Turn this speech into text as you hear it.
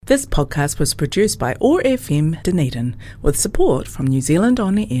This podcast was produced by ORFM Dunedin with support from New Zealand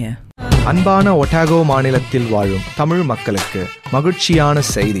On Air. அன்பான ஒட்டாகோ மாநிலத்தில் வாழும் தமிழ் மக்களுக்கு மகிழ்ச்சியான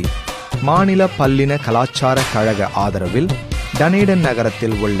செய்தி. மாநில பல்லின கலாச்சார கழக ஆதரவில் டனேடன்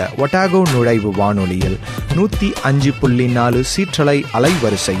நகரத்தில் உள்ள ஒட்டாகோ நுழைவு வானொலியில் 105.4 சீற்றலை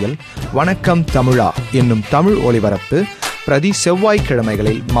அலைவரிசையில் வணக்கம் தமிழா என்னும் தமிழ் ஒலிபரப்பு பிரதி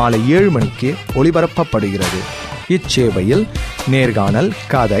செவ்வாய்க்கிழமைகளில் மாலை 7 மணிக்கு ஒலிபரப்பப்படுகிறது. இச்சேவையில் நேர்காணல்,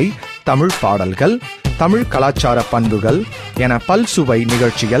 கதை, தமிழ் பாடல்கள், தமிழ் கலாச்சார பண்புகள் என பல்சுவை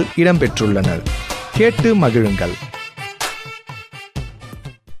நிகழ்ச்சிகள் இடம்பெற்றுள்ளன. கேட்டு மகிழுங்கள்.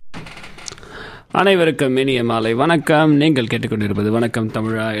 அனைவருக்கும் இனிய மாலை வணக்கம். நீங்கள் கேட்டுக்கொண்டிருப்பது வணக்கம்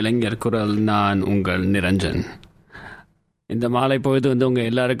தமிழா இளைஞர் குரல். நான் உங்கள் நிரஞ்சன். இந்த மாலை பொழுது உங்கள்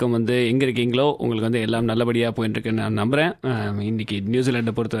எல்லாருக்கும் எங்கே இருக்கீங்களோ உங்களுக்கு எல்லாம் நல்லபடியாக போயிட்டுருக்குன்னு நான் நம்புகிறேன். இன்றைக்கி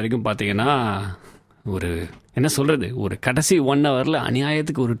நியூசிலாண்டை பொறுத்த வரைக்கும் பார்த்தீங்கன்னா ஒரு கடைசி 1 ஹவரில்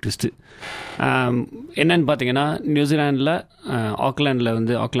அநியாயத்துக்கு ஒரு ட்விஸ்ட்டு என்னன்னு பார்த்தீங்கன்னா, நியூசிலாண்டில்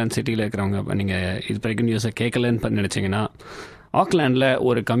ஆக்லாண்டில் ஆக்லாண்ட் சிட்டியில் இருக்கிறவங்க நீங்கள் இது வரைக்கும் நியூஸை கேட்கலன்னு நினச்சிங்கன்னா, ஆக்லாண்டில்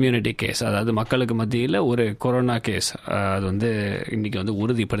ஒரு கம்யூனிட்டி கேஸ், அதாவது மக்களுக்கு மத்தியில் ஒரு கொரோனா கேஸ் அது இன்றைக்கி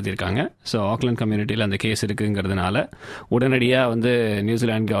உறுதிப்படுத்தியிருக்காங்க. ஸோ ஆக்லாண்ட் கம்யூனிட்டியில் அந்த கேஸ் இருக்குங்கிறதுனால உடனடியாக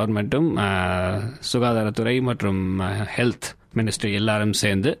நியூசிலாந்து கவர்மெண்ட்டும் சுகாதாரத்துறை மற்றும் ஹெல்த் மினிஸ்ட்ரி எல்லாரும்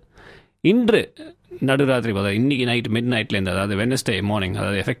சேர்ந்து இன்று நடுராத்திரி, அதாவது இன்றைக்கி நைட் மிட் நைட்லேருந்து, அதாவது வெனஸ்டே மார்னிங்,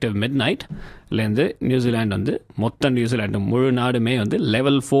 அதாவது எஃபெக்டிவ் மிட் நைட்லேருந்து நியூசிலாண்டு மொத்த நியூசிலாண்டு முழு நாடுமே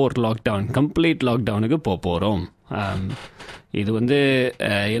லெவல் 4 லாக்டவுன், கம்ப்ளீட் லாக்டவுனுக்கு போகிறோம். இது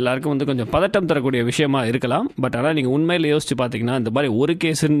எல்லாருக்கும் கொஞ்சம் பதட்டம் தரக்கூடிய விஷயமா இருக்கலாம். பட் ஆனால் நீங்கள் உண்மையில் யோசித்து பார்த்தீங்கன்னா, இந்த மாதிரி ஒரு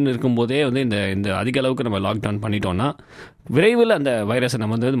கேஸுன்னு இருக்கும்போதே இந்த அதிக அளவுக்கு நம்ம லாக்டவுன் பண்ணிட்டோம்னா விரைவில் அந்த வைரஸை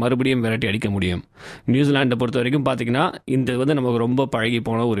நம்ம மறுபடியும் விரட்டி அடிக்க முடியும். நியூசிலாண்டை பொறுத்த வரைக்கும் பார்த்தீங்கன்னா, இந்த நமக்கு ரொம்ப பழகி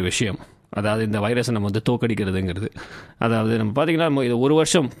போன ஒரு விஷயம். அதாவது இந்த வைரஸை நம்ம தோக்கடிக்கிறதுங்கிறது. அதாவது நம்ம பார்த்திங்கன்னா, நம்ம இது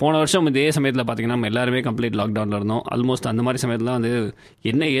போன வருஷம் இதே சமயத்தில் பார்த்திங்கன்னா நம்ம எல்லாருமே கம்ப்ளீட் லாக்டவுனில் இருந்தோம். ஆல்மோஸ்ட் அந்த மாதிரி சமயத்தில்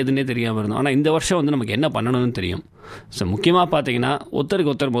என்ன ஏதுன்னே தெரியாமல் இருந்தோம். ஆனால் இந்த வருஷம் நமக்கு என்ன பண்ணணும்னு தெரியும். ஸோ முக்கியமாக பார்த்தீங்கன்னா,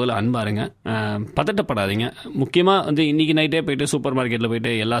 ஒருத்தருக்கு ஒருத்தர் முதல்ல அன்பாருங்க, பதட்டப்படாதீங்க. முக்கியமாக இன்றைக்கி நைட்டே போய்ட்டு சூப்பர் மார்க்கெட்டில்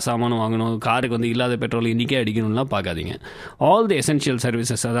போய்ட்டு எல்லா சாமானும் வாங்கணும், காருக்கு இல்லாத பெட்ரோல் இன்றைக்கே அடிக்கணும்லாம் பார்க்காதீங்க. ஆல் தி எசென்ஷியல்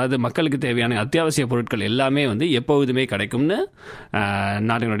சர்வீசஸ், அதாவது மக்களுக்கு தேவையான அத்தியாவசிய பொருட்கள் எல்லாமே எப்பொழுதுமே கிடைக்கும்னு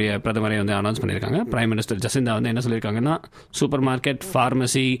நாட்டினுடைய பிரதமரை அனௌன்ஸ் பண்ணியிருக்காங்க. பிரைம் மினிஸ்டர் ஜசிந்தா என்ன சொல்லியிருக்காங்கன்னா, super market,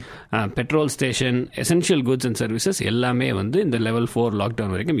 pharmacy, petrol station, essential goods and services எல்லாமே இந்த லெவல் 4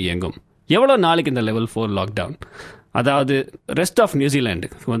 லாக்டவுன் வரைக்கும் இயங்கும். எவ்வளோ நாளைக்கு இந்த லெவல் 4 லாக்டவுன்? அதாவது ரெஸ்ட் ஆஃப்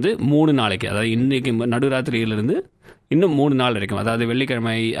நியூசிலாண்டுக்கு 3 நாளைக்கு, அதாவது இன்றைக்கி நடுராத்திரியிலிருந்து இன்னும் 3 நாள் வரைக்கும், அதாவது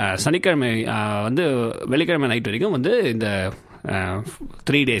வெள்ளிக்கிழமை, சனிக்கிழமை வெள்ளிக்கிழமை நைட் வரைக்கும் இந்த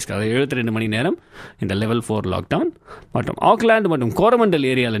 3 டேஸ்க்கு, அதாவது 72 மணி நேரம் இந்த லெவல் 4 லாக்டவுன். மற்றும் ஆக்லாந்து மற்றும் கோரமண்டல்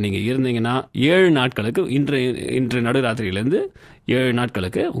ஏரியாவில் நீங்கள் இருந்தீங்கன்னா 7 நாட்களுக்கு, இன்று நடுராத்திரியிலேருந்து 7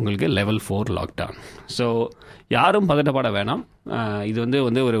 நாட்களுக்கு உங்களுக்கு லெவல் 4 லாக்டவுன். ஸோ யாரும் பதட்டப்பட வேணாம்.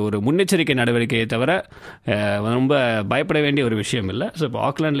 இது ஒரு முன்னெச்சரிக்கை நடவடிக்கையை தவிர ரொம்ப பயப்பட வேண்டிய ஒரு விஷயம் இல்லை. ஸோ இப்போ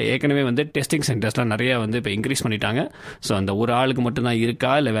ஆக்லாண்டில் ஏற்கனவே டெஸ்டிங் சென்டர்ஸ்லாம் நிறையா இப்போ இன்க்ரீஸ் பண்ணிட்டாங்க. ஸோ அந்த ஒரு ஆளுக்கு மட்டும்தான்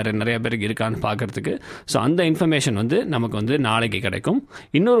இருக்கா இல்லை வேறு நிறையா பேருக்கு இருக்கான்னு பார்க்குறதுக்கு. ஸோ அந்த இன்ஃபர்மேஷன் நமக்கு நாளைக்கு கிடைக்கும்.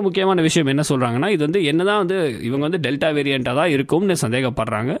 இன்னொரு முக்கியமான விஷயம் என்ன சொல்கிறாங்கன்னா, இது என்ன தான் இவங்க டெல்டா வேரியண்ட்டாக தான் இருக்கும்னு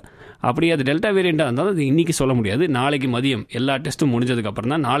சந்தேகப்படுறாங்க. அப்படி அது டெல்டா வேரியண்ட்டாக இருந்தாலும் அது இன்றைக்கி சொல்ல முடியாது. நாளைக்கு மதியம் எல்லா டெஸ்ட்டும்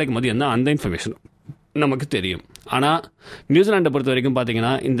முடிஞ்சதுக்கப்புறம் தான், நாளைக்கு மதியம் தான் அந்த இன்ஃபர்மேஷன் நமக்கு தெரியும். ஆனால் நியூசிலாண்டை பொறுத்த வரைக்கும்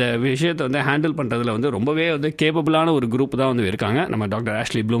பார்த்தீங்கன்னா, இந்த விஷயத்தை ஹேண்டில் பண்ணுறதுல ரொம்பவே கேப்பபிளான ஒரு குரூப் தான் இருக்காங்க. நம்ம டாக்டர்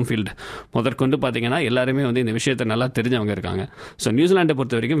ஆஷ்லி ப்ளூம்ஃபீல்டு முதற்கொண்டு பார்த்தீங்கன்னா எல்லாருமே இந்த விஷயத்தை நல்லா தெரிஞ்சவங்க இருக்காங்க. ஸோ நியூசிலாண்டை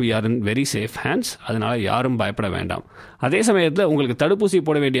பொறுத்த வரைக்கும் we are in very safe hands. அதனால் யாரும் பயப்பட வேண்டாம். அதே சமயத்தில் உங்களுக்கு தடுப்பூசி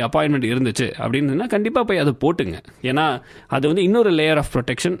போட வேண்டிய அப்பாயின்மெண்ட் இருந்துச்சு அப்படின்னா கண்டிப்பாக போய் அதை போட்டுங்க. ஏன்னா அது இன்னொரு லேயர் ஆஃப்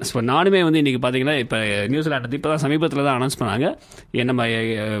ப்ரொடெக்ஷன். ஸோ நானுமே இன்றைக்கி பார்த்தீங்கன்னா, இப்போ நியூசிலாண்டு இப்போ தான் சமீபத்தில் தான் அனௌன்ஸ் பண்ணாங்க, நம்ம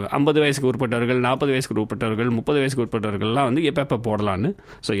 50 வயசுக்கு உட்பட்டவர்கள், 40 வயசுக்கு உட்பட்டவர்கள், 30 வயசுக்கு உட்பட்டவர்கள்லாம் எப்போ போடலான்னு.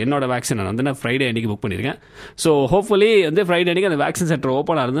 ஸோ என்னோட வேக்சின் நான் ஃப்ரைடே அன்றைக்கி புக் பண்ணியிருக்கேன். ஸோ ஹோப்ஃபுல்லி ஃப்ரைடே அன்றைக்கி அந்த வேக்சின் சென்டர்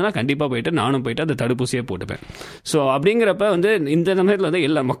ஓப்பனாக இருந்ததுன்னா கண்டிப்பாக போய்ட்டு நானும் போய்ட்டு அந்த தடுப்பூசியை போட்டுப்பேன். ஸோ அப்படிங்கிறப்ப இந்த சமயத்தில்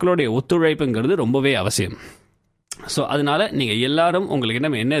எல்லா மக்களுடைய ஒத்துழைப்புங்கிறது ரொம்பவே அவசியம். ஸோ அதனால் நீங்கள் எல்லாரும் உங்களுக்கு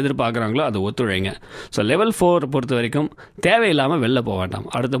என்ன எதிர்பார்க்குறாங்களோ அதை ஒத்துழைங்க. ஸோ லெவல் 4 பொறுத்த வரைக்கும் தேவையில்லாமல் வெளில போக வேண்டாம்.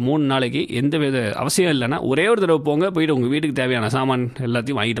 அடுத்த 3 நாளைக்கு எந்த வித அவசியம் இல்லைன்னா ஒரே ஒரு தடவை போங்க, போயிட்டு உங்கள் வீட்டுக்கு தேவையான சாமான்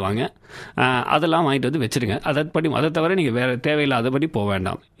எல்லாத்தையும் வாங்கிட்டு வாங்க. அதெல்லாம் வாங்கிட்டு வச்சுருங்க. அதை தவிர நீங்கள் வேறு தேவையில்லாதபடி போக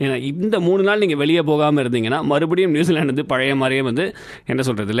வேண்டாம். ஏன்னா இந்த 3 நாள் நீங்கள் வெளியே போகாமல் இருந்தீங்கன்னா மறுபடியும் நியூசிலாண்டு பழைய மாதிரியே என்ன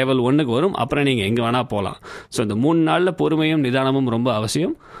சொல்கிறது லெவல் 1க்கு வரும். அப்புறம் நீங்கள் எங்கே வேணால் போகலாம். ஸோ இந்த 3 நாளில் பொறுமையும் நிதானமும் ரொம்ப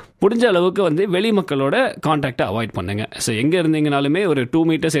அவசியம். முடிஞ்ச அளவுக்கு வந்து வெளி மக்களோட கான்டாக்டை அவாய்ட் பண்ணுங்கள். ஸோ எங்கே இருந்தீங்கனாலுமே ஒரு 2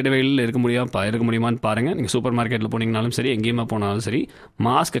 மீட்டர்ஸ் இடைவெளியில் இருக்க முடியுமான்னு பாருங்கள். நீங்கள் சூப்பர் மார்க்கெட்டில் போனீங்கனாலும் சரி, எங்கேயுமே போனாலும் சரி,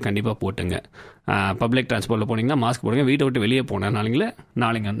 மாஸ்க்கை கண்டிப்பாக போட்டுங்க. பப்ளிக் டிரான்ஸ்போர்ட்டில் போனீங்கன்னா மாஸ்க் போடுங்க. வீட்டை விட்டு வெளியே போனாலும்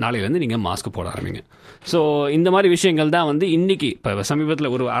நாளையிலேருந்து நீங்கள் மாஸ்க் போட ஆரம்பிங்க. ஸோ இந்த மாதிரி விஷயங்கள் தான் வந்து இன்றைக்கி இப்போ சமீபத்தில்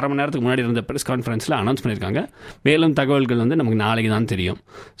ஒரு அரை மணி நேரத்துக்கு முன்னாடி இருந்த ப்ரெஸ் கான்ஃபரன்ஸில் அனௌன்ஸ் பண்ணியிருக்காங்க. மேலும் தகவல்கள் வந்து நமக்கு நாளைக்கு தான் தெரியும்.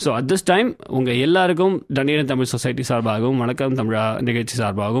 ஸோ அட் திஸ் டைம் உங்கள் எல்லாருக்கும் டனேடன் தமிழ் சொசைட்டி சார்பாகவும் வணக்கம் தமிழா நிகழ்ச்சி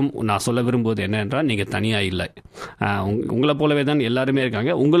சார்பாகவும் நான் சொல்ல விரும்புவது என்னென்றால், நீங்கள் தனியாக இல்லை. உங்களை போலவே தான் எல்லாருமே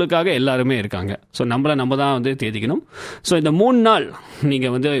இருக்காங்க. உங்களுக்காக எல்லாருமே இருக்காங்க. ஸோ நம்ம தான் வந்து தேதிக்கணும். ஸோ இந்த 3 நாள்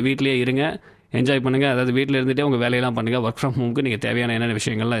நீங்கள் வந்து வீட்டிலேயே இருங்க, என்ஜாய் பண்ணுங்கள். அதாவது வீட்டில் இருந்துகிட்டே உங்கள் வேலையெல்லாம் பண்ணுங்கள். ஒர்க் ஃப்ரம் ஹோமுக்கு நீங்கள் தேவையான என்னென்ன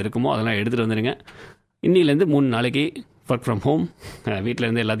விஷயங்கள்லாம் இருக்குமோ அதெல்லாம் எடுத்துகிட்டு வந்துடுங்க. இன்னிலேருந்து 3 நாளைக்கு ஒர்க் ஃப்ரம் ஹோம், வீட்டில்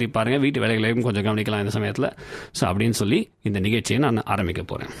இருந்து எல்லாத்தையும் பாருங்கள், வீட்டு வேலைகளையும் கொஞ்சம் கவனிக்கலாம் இந்த சமயத்தில். ஸோ அப்படின்னு சொல்லி இந்த நிகழ்ச்சியை நான் ஆரம்பிக்க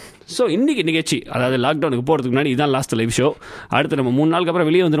போகிறேன். ஸோ இன்றைக்கி நிகழ்ச்சி, அதாவது லாக்டவுனுக்கு போகிறதுக்கு முன்னாடி இதுதான் லாஸ்ட் லைவ் ஷோ. அடுத்து நம்ம 3 நாளுக்கு அப்புறம்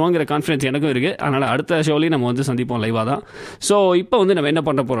வெளியே வந்துடுவோங்கிற கான்ஃபிடன்ஸ் எனக்கும் இருக்குது. அதனால் அடுத்த ஷோலையும் நம்ம வந்து சந்திப்போம் லைவாக தான். ஸோ இப்போ வந்து நம்ம என்ன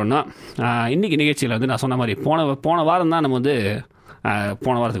பண்ண போகிறோம்னா, இன்றைக்கி நிகழ்ச்சியில் வந்து நான் சொன்ன மாதிரி போன வாரம் தான் நம்ம வந்து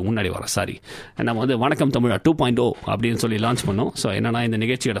போன வாரத்துக்கு முன்னாடி நம்ம வந்து வணக்கம் தமிழா 2.0 அப்படின்னு சொல்லி லான்ச் பண்ணோம். ஸோ என்னன்னா, இந்த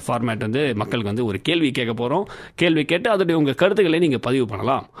நிகழ்ச்சியோட ஃபார்மேட் வந்து மக்களுக்கு வந்து ஒரு கேள்வி கேட்க போகிறோம். கேள்வி கேட்டு அதோடைய உங்கள் கருத்துக்களை நீங்கள் பதிவு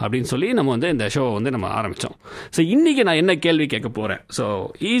பண்ணலாம் அப்படின்னு சொல்லி நம்ம வந்து இந்த ஷோவை வந்து நம்ம ஆரம்பித்தோம். ஸோ இன்றைக்கி நான் என்ன கேள்வி கேட்க போகிறேன், ஸோ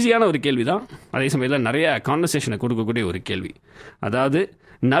ஈஸியான ஒரு கேள்வி தான், அதே சமயத்தில் நிறைய கான்வர்சேஷனை கொடுக்கக்கூடிய ஒரு கேள்வி. அதாவது,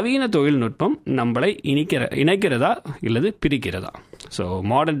 நவீன தொழில்நுட்பம் நம்மளை இணைக்கிறதா இல்லது பிரிக்கிறதா? So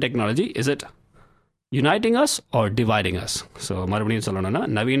modern technology, is it uniting us or dividing us? So மறுபடியும் சொல்லணும்னா,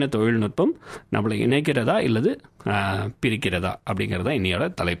 நவீன தொழில்நுட்பம் நம்மளை இணைக்கிறதா இல்லது பிரிக்கிறதா அப்படிங்கிறதா இன்னையோட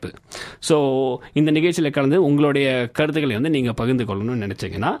தலைப்பு. ஸோ இந்த நிகழ்ச்சியில் கலந்து உங்களுடைய கருத்துக்களை வந்து நீங்கள் பகிர்ந்து கொள்ளணும்னு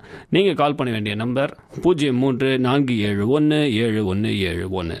நினச்சிங்கன்னா, நீங்கள் கால் பண்ண வேண்டிய நம்பர்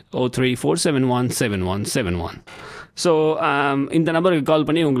 03-471-7171 03-471-7171. ஸோ இந்த நம்பருக்கு கால்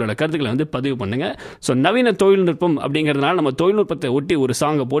பண்ணி உங்களோட கருத்துக்களை வந்து பதிவு பண்ணுங்கள். ஸோ நவீன தொழில்நுட்பம் அப்படிங்கிறதுனால நம்ம தொழில்நுட்பத்தை ஒட்டி ஒரு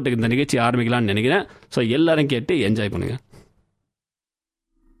சாங்கை போட்டு இந்த நிகழ்ச்சி ஆரம்பிக்கலாம்னு நினைக்கிறேன். ஸோ எல்லாரும் கேட்டு என்ஜாய் பண்ணுங்கள்.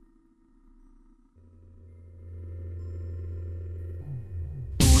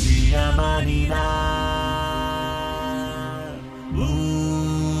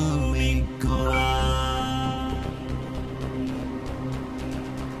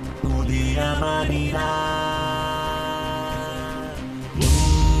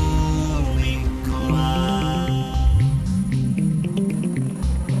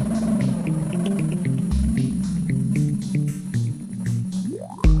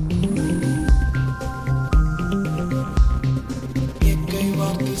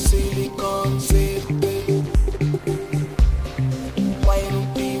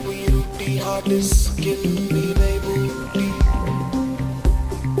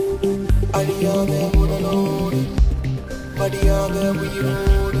 அழியாத உடலோடு படியாத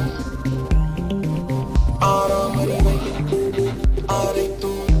உயிரோடு 6ஆம் அறிவை 6ஐ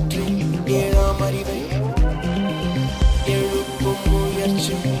தூற்றி 7ஆம் அறிவை எழுப்பும்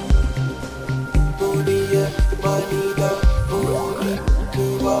முயற்சி. புதிய மனிதா பூமிக்கு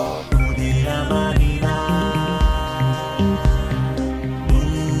வா, புதிய மனிதா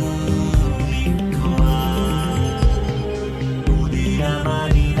பூமிக்கு வா, புதிய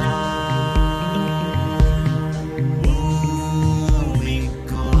மனிதா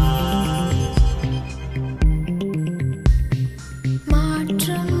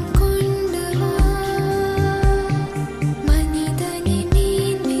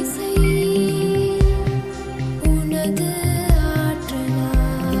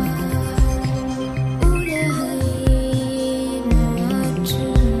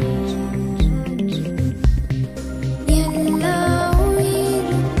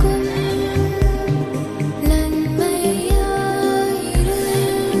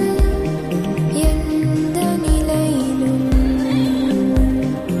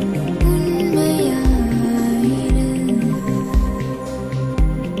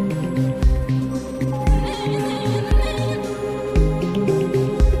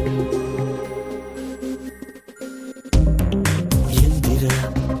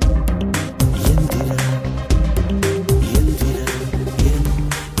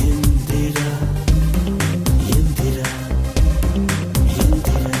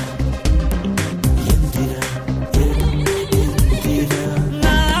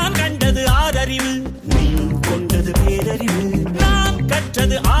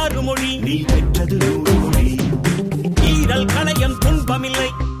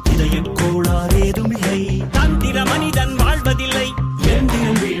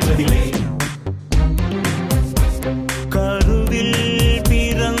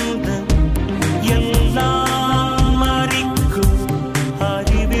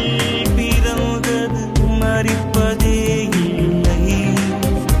அறிவில்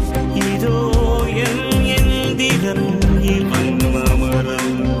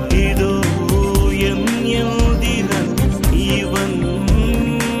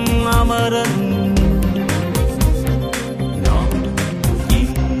மாறன் நான்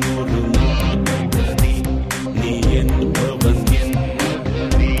இன்னொரு நதி நீ என்பவன்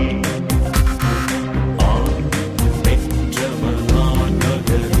என்பதி பெற்றவன் நான்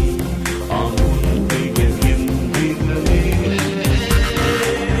நகரி ஆமுன் பெயர் எந்திரவே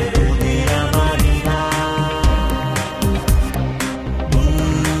புதிய மனிதா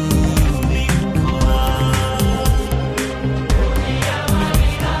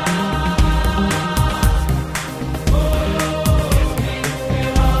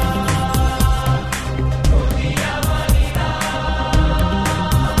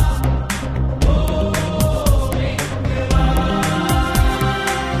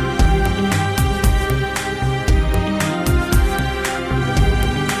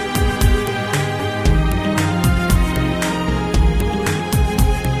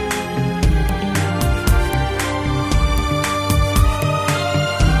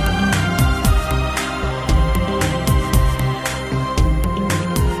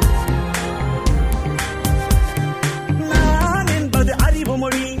நான் என்பது அறிவு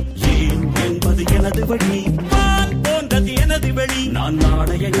மொழி ஏன் என்பது எனது வழி வான் போன்றது எனது வெளி நான்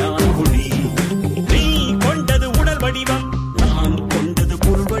நாடைய ஞான மொழி நீ கொண்டது உடல் வடிவம் நான் கொண்டது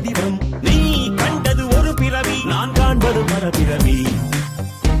பொருள் வடிவம் நீ கண்டது ஒரு பிறவி நான் காண்பது மரபிறவி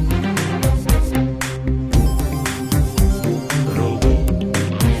ரோபோ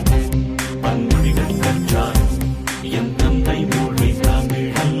பன்மொழிகள் கற்றார் என் தந்தை மொழி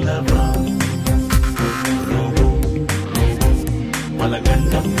தமிழ் அல்லவா ரோபோ பல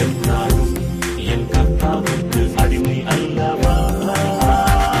கண்டம் என்றாலும் என் கர்த்தாவுக்கு அடிமை அல்லவா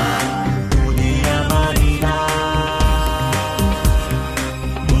புதிய மனிதா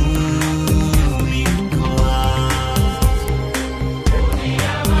பூமிக்கு வா. புதிய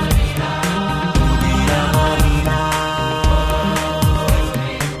மனிதா பூமிக்கு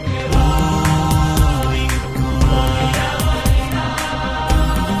வா.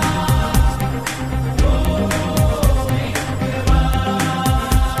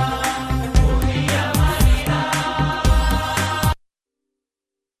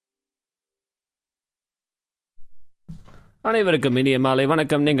 அனைவருக்கும் இனிய மாலை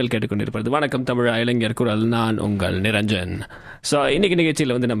வணக்கம். நீங்கள் கேட்டுக்கொண்டிருப்பது வணக்கம் தமிழா இளைஞர் குரல். நான் உங்கள் நிரஞ்சன். ஸோ இன்னைக்கு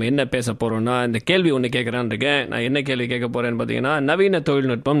நிகழ்ச்சியில் வந்து நம்ம என்ன பேச போகிறோம்னா, இந்த கேள்வி ஒன்று கேட்குறான்னு இருக்கேன். நான் என்ன கேள்வி கேட்க போகிறேன்னு பார்த்தீங்கன்னா, நவீன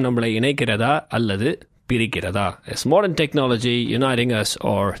தொழில்நுட்பம் நம்மளை இணைக்கிறதா அல்லது பிரிக்கிறதா? Is modern technology uniting us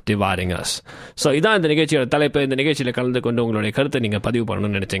or dividing us? So இதான் இந்த நிகழ்ச்சியோட தலைப்பு. இந்த நிகழ்ச்சியில் கலந்து கொண்டு உங்களுடைய கருத்தை நீங்கள் பதிவு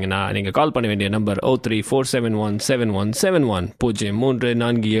பண்ணணும்னு நினைச்சீங்கன்னா நீங்கள் கால் பண்ண வேண்டிய நம்பர் 0347171771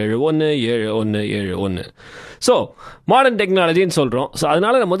 0347171771. ஸோ மாடர்ன் டெக்னாலஜின்னு சொல்கிறோம். ஸோ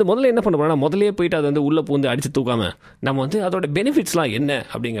அதனால நம்ம வந்து முதல்ல என்ன பண்ண போறோம்னா, முதலே போயிட்டு அதை வந்து உள்ளே பூந்து அடித்து தூக்காம நம்ம வந்து அதோட பெனிஃபிட்ஸ்லாம் என்ன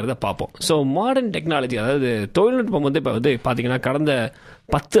அப்படிங்கிறத பார்ப்போம். ஸோ மாடர்ன் டெக்னாலஜி, அதாவது தொழில்நுட்பம் வந்து இப்போ வந்து பார்த்தீங்கன்னா கடந்த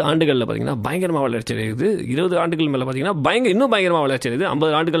 10 ஆண்டுகளில் பார்த்தீங்கன்னா பயங்கரமாக வளர்ச்சி அடையுது. 20 ஆண்டுகள் மேலே பார்த்தீங்கன்னா இன்னும் பயங்கரமாக வளர்ச்சி அடையுது.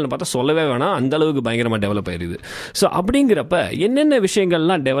 50 ஆண்டுகள்னு பார்த்தா சொல்லவே வேணாம், அந்த அளவுக்கு பயங்கரமாக டெவலப் ஆயிருது. ஸோ அப்படிங்கிறப்ப என்னென்ன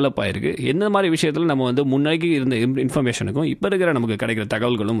விஷயங்கள்லாம் டெவலப் ஆயிருக்கு, என்ன மாதிரி விஷயத்தில் நம்ம வந்து முன்னாடி இருந்த இன்ஃபர்மேஷனுக்கும் இப்போ இருக்கிற நமக்கு கிடைக்கிற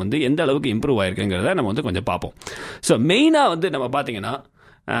தகவல்களும் வந்து எந்த அளவுக்கு இம்ப்ரூவ் ஆயிருக்குங்கிறத நம்ம வந்து கொஞ்சம் பார்ப்போம். ஸோ மெயினாக வந்து நம்ம பார்த்தீங்கன்னா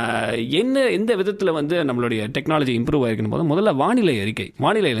எந்த விதத்தில் வந்து நம்மளுடைய டெக்னாலஜி இம்ப்ரூவ் ஆயிருக்குன்னு போது முதல்ல வானிலை அறிக்கை,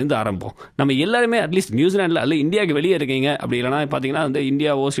 வானிலையிலேருந்து ஆரம்பம். நம்ம எல்லாருமே அட்லீஸ்ட் நியூசிலாண்டில் அல்ல இந்தியாவுக்கு வெளியே இருக்கீங்க, அப்படி இல்லைனா பார்த்தீங்கன்னா வந்து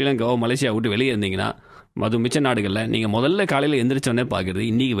இந்தியாவோ ஸ்ரீலங்காவோ மலேசியா விட்டு வெளியே இருந்தீங்கன்னா, அது மிச்ச நாடுகளில் நீங்கள் முதல்ல காலையில் எந்திரிச்சோடனே பார்க்குறது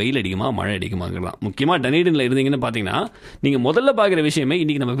இன்றைக்கி வெயில் அடிக்குமா மழை அடிக்குமாங்கலாம். முக்கியமாக டனீடனில் இருந்தீங்கன்னு பார்த்தீங்கன்னா நீங்கள் முதல்ல பார்க்குற விஷயமே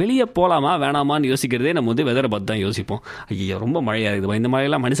இன்றைக்கி நம்ம வெளியே போகலாமா வேணாமான்னு யோசிக்கிறதே நம்ம வந்து வெதரை பார்த்து தான் யோசிப்போம். ஐயோ ரொம்ப மழையாக இருக்குதுப்பா, இந்த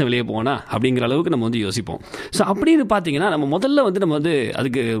மழையெல்லாம் மனுஷன் வெளியே போனா அப்படிங்கிற அளவுக்கு நம்ம வந்து யோசிப்போம். ஸோ அப்படின்னு பார்த்தீங்கன்னா நம்ம முதல்ல வந்து நம்ம வந்து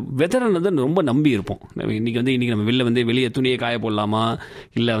அதுக்கு வெதரை வந்து ரொம்ப நம்பி இருப்போம். இன்றைக்கி நம்ம வெளியே துணியை காய போடலாமா,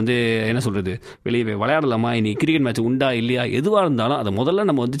 இல்லை வந்து என்ன சொல்கிறது வெளியே போய் விளையாடலாமா, இன்றைக்கி கிரிக்கெட் மேட்ச் உண்டா இல்லையா, எதுவாக இருந்தாலும் அதை முதல்ல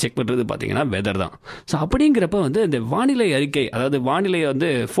நம்ம வந்து செக் பண்ணுறது பார்த்தீங்கன்னா வெதர் தான். ஸோ அப்படிங்கிறப்ப வந்து இந்த வானிலை அறிக்கை, அதாவது வானிலையை வந்து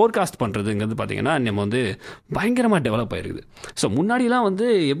ஃபோர்காஸ்ட் பண்ணுறதுங்கிறது பார்த்தீங்கன்னா நம்ம வந்து பயங்கரமாக டெவலப் ஆகிருக்குது. ஸோ முன்னாடிலாம் வந்து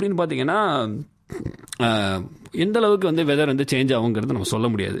எப்படின்னு பார்த்தீங்கன்னா எந்த அளவுக்கு வந்து வெதர் வந்து சேஞ்ச் ஆகுங்கிறது நம்ம சொல்ல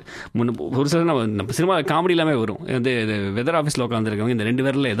முடியாது. ஒரு சில நம்ம சினிமா காமெடி எல்லாமே வரும், வந்து வெதர் ஆஃபீஸில் உட்காந்துருக்கவங்க இந்த 2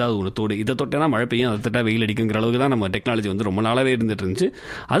 பேரில் ஏதாவது ஒரு தோடு, இதை தொட்டா மழை பெய்யும், அதை தொட்டா வெயில் அடிக்குங்கிற அளவுக்கு தான் நம்ம டெக்னாலஜி வந்து ரொம்ப நாளாகவே இருந்துட்டு இருந்துச்சு.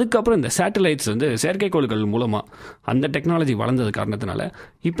 அதுக்கப்புறம் இந்த சேட்டலைட்ஸ் வந்து செயற்கைக்கோள்கள் மூலமாக அந்த டெக்னாலஜி வளர்ந்தது காரணத்தினால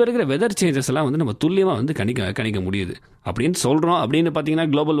இப்போ இருக்கிற வெதர் சேஞ்சஸ் எல்லாம் வந்து நம்ம துல்லியமாக வந்து கணிக்க முடியுது அப்படின்னு சொல்கிறோம். அப்படின்னு பார்த்தீங்கன்னா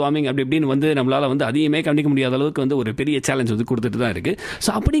குளோபல் வார்மிங் அப்படி இப்படின்னு வந்து நம்மளால் வந்து அதிகமே கணிக்க முடியாத அளவுக்கு வந்து ஒரு பெரிய சேலஞ்ச் வந்து கொடுத்துட்டு தான் இருக்குது. ஸோ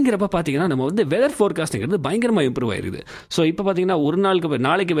அப்படிங்கிறப்ப பார்த்தீங்கன்னா நம்ம வந்து வெதர் ஃபோர்காஸ்டிங்கிறது பயங்கரமாக பயங்கரமாக இம்ப்ரூவ் ஆயிருக்குது. ஸோ இப்போ பார்த்தீங்கன்னா ஒரு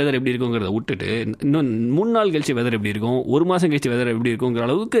நாளைக்கு வெதர் எப்படி இருக்குங்கிறத விட்டுட்டு இன்னும் 3 நாள் கழிச்சு வெதர் எப்படி இருக்கும், ஒரு மாதம் கழிச்சு வெதர் எப்படி இருக்குங்கிற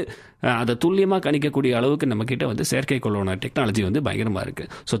அளவுக்கு அதை துல்லியமாக கணிக்கக்கூடிய அளவுக்கு நம்மக்கிட்ட வந்து செயற்கைக்கோளோட டெக்னாலஜி வந்து பயங்கரமாக இருக்குது.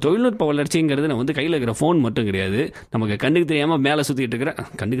 ஸோ தொழில்நுட்ப வளர்ச்சிங்கிறது நம்ம வந்து கையில் இருக்கிற ஃபோன் மட்டும் கிடையாது, நமக்கு கண்ணுக்கு தெரியாமல் மேலே சுற்றிட்டு இருக்கிற,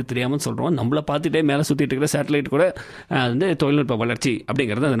 கண்ணுக்கு தெரியாமல் சொல்கிறோம், நம்மளை பார்த்துட்டே மேலே சுற்றிட்டு இருக்கிற சேட்டலைட் கூட வந்து தொழில்நுட்ப வளர்ச்சி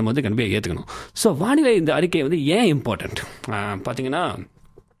அப்படிங்கிறத அதை நம்ம வந்து கண்டிப்பாக ஏற்றுக்கணும். ஸோ வானிலை இந்த அறிக்கை வந்து ஏன் இம்பார்ட்டண்ட் பார்த்தீங்கன்னா,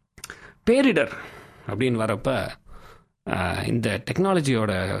 பேரிடர் அப்படின்னு வரப்போ இந்த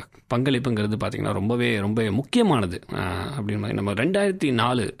டெக்னாலஜியோட பங்களிப்புங்கிறது பார்த்திங்கன்னா ரொம்ப முக்கியமானது அப்படின்னு. நம்ம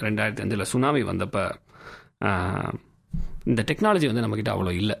 2004-2005 சுனாமி வந்தப்போ இந்த டெக்னாலஜி வந்து நம்மக்கிட்ட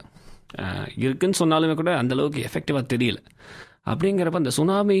அவ்வளோ இல்லை, இருக்குன்னு சொன்னாலுமே கூட அந்தளவுக்கு எஃபெக்டிவாக தெரியல. அப்படிங்கிறப்ப அந்த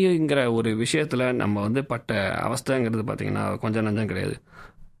சுனாமிங்கிற ஒரு விஷயத்தில் நம்ம வந்து பட்ட அவஸ்தைங்கிறது பார்த்திங்கன்னா கொஞ்சம் நஞ்சம் கிடையாது.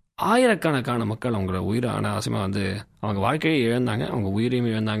 ஆயிரக்கணக்கான மக்கள் அவங்களோட உயிரை அனாவசியமாக வந்து அவங்க வாழ்க்கையை இழந்தாங்க, அவங்க உயிரையும்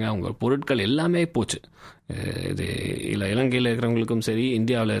இழந்தாங்க, அவங்க பொருட்கள் எல்லாமே போச்சு. இது இல்லை இலங்கையில் இருக்கிறவங்களுக்கும் சரி,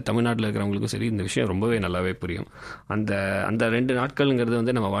 இந்தியாவில் தமிழ்நாட்டில் இருக்கிறவங்களுக்கும் சரி இந்த விஷயம் ரொம்பவே நல்லாவே புரியும். அந்த 2 நாட்கள்ங்கிறது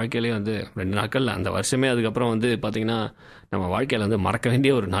வந்து நம்ம வாழ்க்கையிலே வந்து 2 நாட்கள் அந்த வருஷமே அதுக்கப்புறம் வந்து பார்த்திங்கன்னா நம்ம வாழ்க்கையில் வந்து மறக்க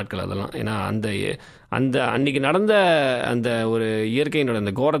வேண்டிய ஒரு நாட்கள் அதெல்லாம். ஏன்னா அந்த அன்றைக்கி நடந்த அந்த ஒரு இயற்கையினோட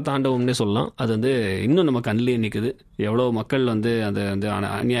அந்த கோரத்தாண்டவம்னே சொல்லலாம். அது வந்து இன்னும் நம்ம கண்ணிலே நிற்குது. எவ்வளோ மக்கள் வந்து அதை வந்து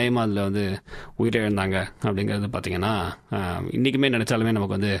அநியாயமாக அதில் வந்து உயிரிழந்தாங்க அப்படிங்கிறது பார்த்திங்கன்னா இன்றைக்குமே நினச்சாலுமே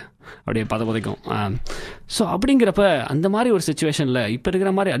நமக்கு வந்து அப்படியே பதைக்கும். ஸோ அப்படிங்கிறப்ப அந்த மாதிரி ஒரு சுச்சுவேஷனில் இப்போ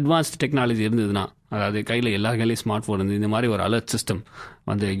இருக்கிற மாதிரி அட்வான்ஸ்டு டெக்னாலஜி இருந்ததுன்னா, அதாவது கையில் எல்லா கையிலையும் ஸ்மார்ட் ஃபோன் இருந்து இந்த மாதிரி ஒரு அலர்ட் சிஸ்டம்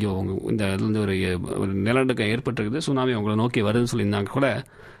வந்து ஐயோ இந்த இதுல இருந்து ஒரு நிலநடுக்கம் ஏற்பட்டிருக்குது, சுனாமி உங்களை நோக்கி வருதுன்னு சொல்லியிருந்தாங்க கூட,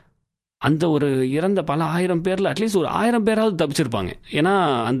 அந்த ஒரு இறந்த பல ஆயிரம் பேரில் அட்லீஸ்ட் ஒரு 1000 பேராவது தப்பிச்சிருப்பாங்க. ஏன்னா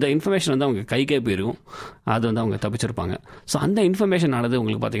அந்த இன்ஃபர்மேஷன் வந்து அவங்க கைக்கே போயிருக்கும், அது வந்து அவங்க தப்பிச்சிருப்பாங்க. ஸோ அந்த இன்ஃபர்மேஷன் ஆனது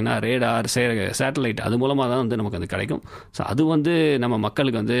உங்களுக்கு பார்த்திங்கன்னா ரேடார், சேட்டலைட் அது மூலமாக தான் வந்து நமக்கு அது கிடைக்கும். ஸோ அது வந்து நம்ம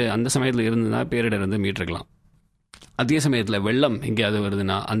மக்களுக்கு வந்து அந்த சமயத்தில் இருந்ததுன்னா பேரிடர் வந்து மீட்டிருக்கலாம். அதே சமயத்தில் வெள்ளம் எங்கேயாவது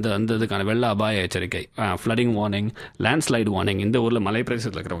வருதுன்னா அந்த இதுக்கான வெள்ள அபாய எச்சரிக்கை, ஃப்ளட்டிங் வார்னிங், லேண்ட்ஸ்லைடு வார்னிங், இந்த ஊரில் மலை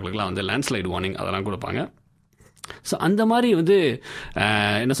பிரதேசத்தில் இருக்கிறவங்களுக்குலாம் வந்து லேண்ட்ஸ்லைடு வார்னிங் அதெல்லாம் கொடுப்பாங்க. ஸோ அந்த மாதிரி வந்து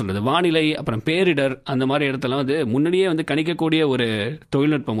என்ன சொல்கிறது, வானிலை அப்புறம் பேரிடர் அந்த மாதிரி இடத்தெல்லாம் வந்து முன்னாடியே வந்து கணிக்கக்கூடிய ஒரு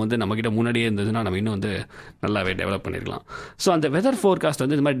தொழில்நுட்பம் வந்து நம்மக்கிட்ட முன்னாடியே இருந்ததுன்னா நம்ம இன்னும் வந்து நல்லாவே டெவலப் பண்ணியிருக்கலாம். ஸோ அந்த வெதர் ஃபோர்காஸ்ட்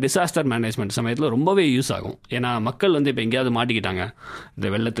வந்து இந்த மாதிரி டிசாஸ்டர் மேனேஜ்மெண்ட் சமயத்தில் ரொம்பவே யூஸ் ஆகும். ஏன்னா மக்கள் வந்து இப்போ எங்கேயாவது மாட்டிக்கிட்டாங்க, இந்த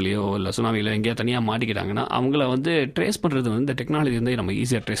வெள்ளத்துலையோ இல்லை சுனாமியிலோ எங்கேயாவது தனியாக மாட்டிக்கிட்டாங்கன்னா அவங்கள வந்து ட்ரேஸ் பண்ணுறது வந்து இந்த டெக்னாலஜி வந்து நம்ம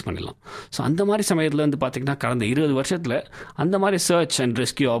ஈஸியாக ட்ரேஸ் பண்ணிடலாம். ஸோ அந்த மாதிரி சமயத்தில் வந்து பார்த்திங்கன்னா கடந்த 20 வருஷத்தில் அந்த மாதிரி சர்ச் அண்ட்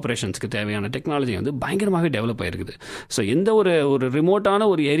ரெஸ்கியூ ஆப்ரேஷன்ஸ்க்கு தேவையான டெக்னாலஜி வந்து பயங்கரமாகவே டெவலப் ஆகிருக்கு. ஸோ எந்த ஒரு ரிமோட்டான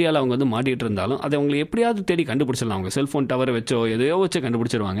ஒரு ஏரியாவில் அவங்க வந்து மாட்டிகிட்டு இருந்தாலும் அதை அவங்களை எப்படியாவது தேடி கண்டுபிடிச்சிடலாம். அவங்க செல்ஃபோன் டவரை வச்சோ எதையோ வச்சு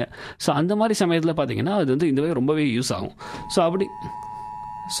கண்டுபிடிச்சிருவாங்க. ஸோ அந்த மாதிரி சமயத்தில் பார்த்தீங்கன்னா அது வந்து இந்த ரொம்பவே யூஸ் ஆகும்.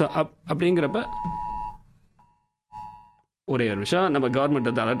 ஸோ அப்படிங்கிறப்ப ஒரே ஒரு விஷயம், நம்ம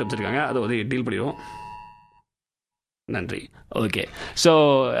கவர்மெண்ட் வந்து அலர்ட் வச்சுருக்காங்க, அதை வந்து டீல் பண்ணிடுவோம். நன்றி. ஓகே. ஸோ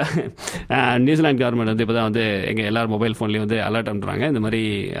நியூசிலாந்து கவர்மெண்ட் வந்து இப்போ தான் வந்து எங்கள் எல்லார் மொபைல் ஃபோன்லேயும் வந்து அலர்ட் பண்ணுறாங்க. இந்த மாதிரி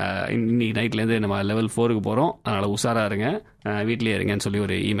இன்னைக்கு நைட்லேருந்து நம்ம லெவல் 4க்கு போகிறோம், அதனால் உஷாராக இருங்க, வீட்டிலே இருங்கன்னு சொல்லி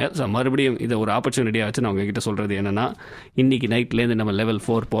ஒரு இமெயில். ஸோ மறுபடியும் இதை ஒரு ஆப்பர்ச்சுனிட்டியாக வச்சு நான் உங்ககிட்ட சொல்கிறது என்னென்னா, இன்றைக்கி நைட்லேருந்து நம்ம லெவல்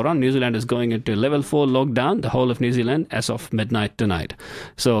 4 போகிறோம். New Zealand is going to level 4 lockdown the whole of New Zealand as of midnight tonight.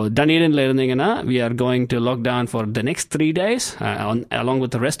 So டனீடனில் இருந்தீங்கன்னா we are going to lock down for the next 3 days along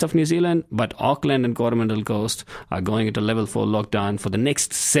with the rest of New Zealand, but Auckland and Coromandel Coast are going to level 4 lockdown for the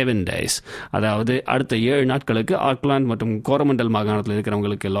next 7 days. அதாவது அடுத்த 7 நாட்களுக்கு Auckland மற்றும் கோரமண்டல் மாகாணத்தில்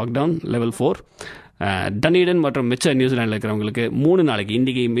இருக்கிறவங்களுக்கு lockdown level 4. டனீடன் மற்றும் மிச்ச நியூசிலாண்டில் இருக்கிறவங்களுக்கு 3 நாளைக்கு,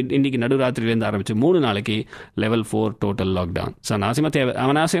 இன்றைக்கி நடுராத்திரிலேருந்து ஆரம்பித்து 3 நாளைக்கு லெவல் 4 டோட்டல் லாக்டவுன். ஸோ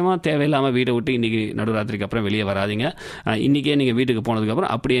அனாவசியமாக தேவையில்லாமல் வீட்டை விட்டு இன்றைக்கி நடுராத்திரிக்கு அப்புறம் வெளியே வராதிங்க. இன்றைக்கே நீங்கள் வீட்டுக்கு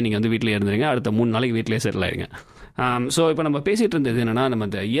போனதுக்கப்புறம் அப்படியே நீங்கள் வந்து வீட்டிலே இருந்துருங்க, அடுத்த 3 நாளைக்கு வீட்டிலே செட்டில் ஆகிடுங்க. ஸோ இப்போ நம்ம பேசிகிட்டு இருந்தது என்னென்னா, நம்ம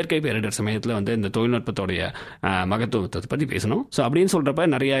இந்த இயற்கை பேரிடர் சமயத்தில் வந்து இந்த தொழில்நுட்பத்தோடைய மகத்துவத்தை பற்றி பேசணும். ஸோ அப்படின்னு சொல்கிறப்ப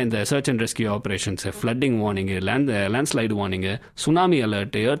நிறையா இந்த search and rescue operations, flooding warning, landslide warning, tsunami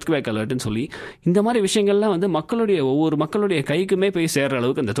alert, earthquake அலர்ட்னு சொல்லி இந்த மாதிரி விஷயங்கள்லாம் வந்து ஒவ்வொரு மக்களுடைய கைக்குமே போய் சேர்கிற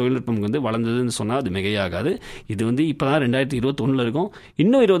அளவுக்கு இந்த தொழில்நுட்பம் வந்து வளர்ந்ததுன்னு சொன்னால் அது மிகையாகாது. இது வந்து இப்போ தான் 2021 இருக்கும்.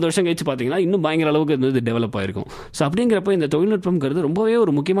 இன்னும் 20 வருஷம் கழிச்சு பார்த்தீங்கன்னா இன்னும் பயங்கர அளவுக்கு இது டெவலப் ஆகிருக்கும். ஸோ அப்படிங்கிறப்ப இந்த தொழில்நுட்பங்கிறது ரொம்பவே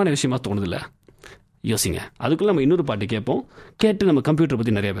ஒரு முக்கியமான விஷயமா தோணுதில்ல? யோசிங்க. அதுக்குள்ளே நம்ம இன்னொரு பாட்டு கேட்போம், கேட்டு நம்ம கம்ப்யூட்டரை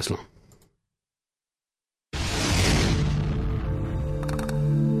பற்றி நிறையா பேசலாம்.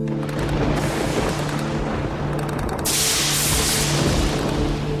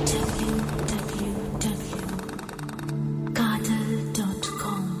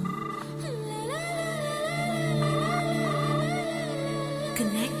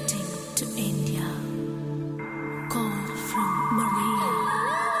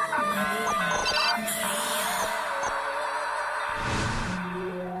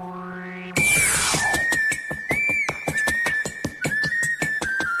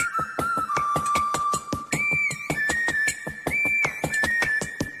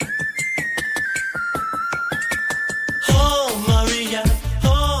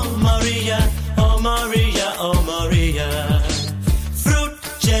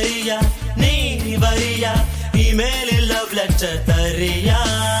 வரியா நீ வரியா இமெயிலில் லவ் லெட்டர் தரியா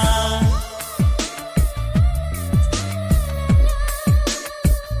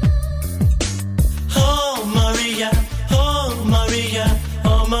Oh Maria, oh Maria,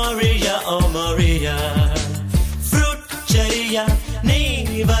 oh Maria, oh Maria Fruit cherryயா நீ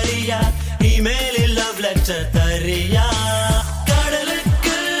வரியா இமெயிலில் லவ் லெட்டர் தரியா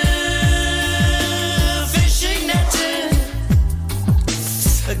கடலுக்கு ஃபிஷிங் நெட்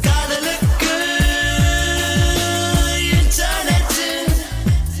காதலுக்கு இன்டர்நெட்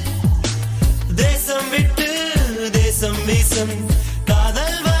தேசம் விட்டு தேசம் வீசும்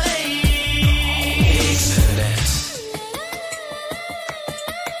காதல் வலை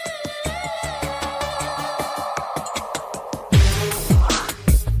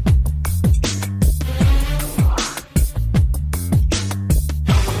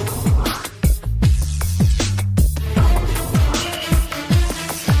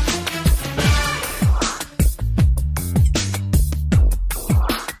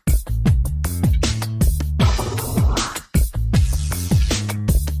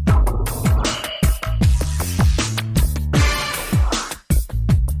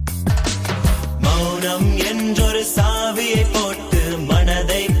என்றொரு சாவியை போட்டு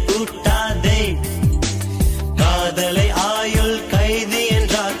மனதை பூட்டாதே காதலை ஆயுள் கைதி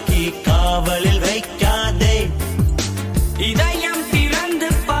என்றாக்கி காவலில் வைக்காதே இதயம் திறந்து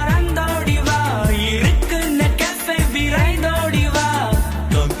பறந்தோடிவா இருக்கு நெக்கஃபே விரைந்தோடிவா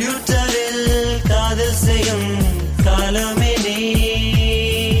கம்ப்யூட்டரில் காதல் செய்யும் காலமே நீ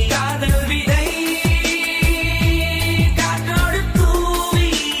காதல் விதை காற்றோடு தூவி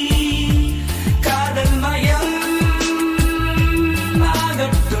காதல் மயம்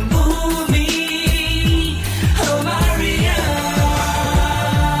ஆகட்டும் பூமி Oh Maria,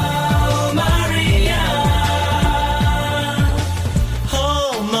 oh Maria Oh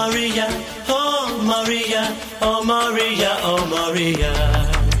Maria, oh Maria, oh Maria, oh Maria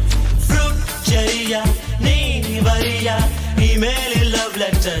Fruit cherryயா நீ வரியா இமெயிலில் லவ்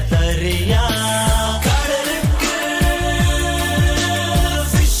லெட்டர் தரியா கடலுக்கு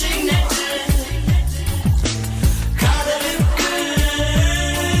ஃபிஷிங் நெட் காதலுக்கு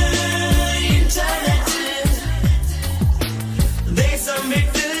இன்டர்நெட் தேசம்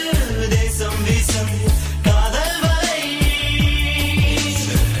விட்டு தேசம் வீசும் காதல் வலை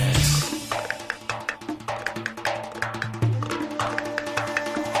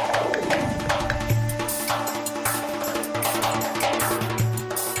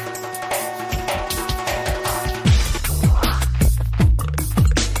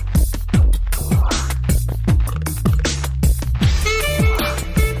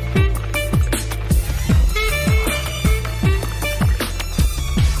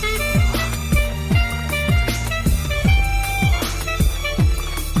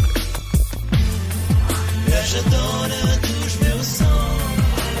Je donne tout, je me sens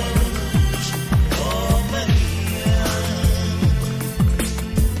oh Maria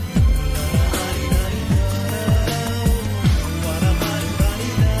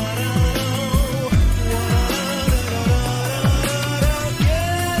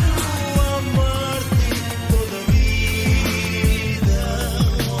quiero amarte toda vida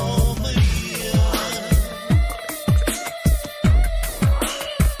oh Maria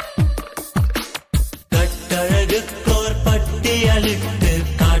கட்டழகுக்கோர் பட்டியலிட்டு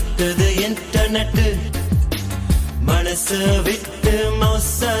காட்டுது இன்டர்நெட் மனசு விட்டு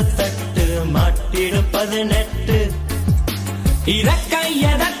மௌச தட்டு மாட்டிடும் 18 இறக்கை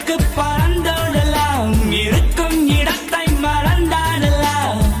எதற்கு பறந்தோடலாம் இருக்கும் இடத்தை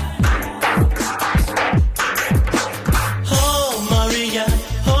மறந்தாடலாம் Oh Maria,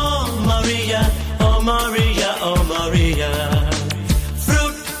 oh Maria, oh Maria, oh Maria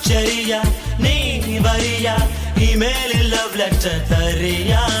Fruit cherryயா நீ வரியா இமெயிலில் லவ் லெட்டர்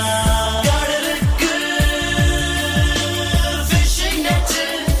தரியா கடலுக்கு ஃபிஷிங் நெட்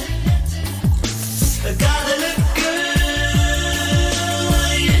காதலுக்கு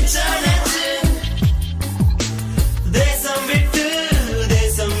இன்டர்நெட் தேசம் விட்டு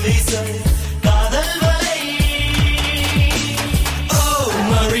தேசம் வீசும் காதல் வலை Oh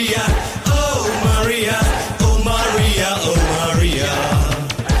Maria, oh Maria, oh Maria, oh Maria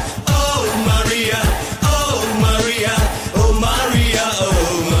Oh Maria, oh Maria, oh Maria, oh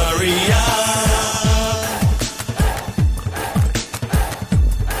Maria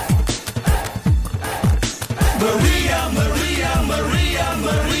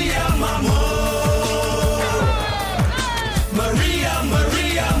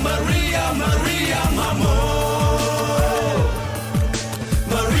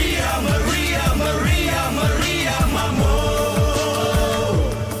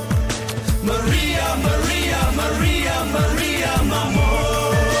Maria, Maria, Maria, Maria, mamo.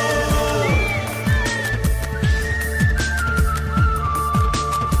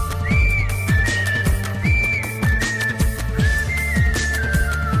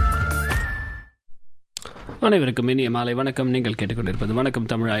 அனைவருக்கும் இனிய மாலை வணக்கம். நீங்கள் கேட்டுக்கொண்டிருப்பது வணக்கம்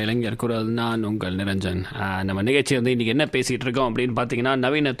தமிழா இளைஞர் குரல். நான் உங்கள் நிரஞ்சன். நம்ம நிகழ்ச்சி வந்து இன்றைக்கி என்ன பேசிகிட்டு இருக்கோம் அப்படின்னு பார்த்தீங்கன்னா,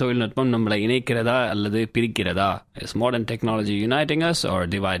 நவீன தொழில்நுட்பம் நம்மளை இணைக்கிறதா அல்லது பிரிக்கிறதா, is modern technology uniting us or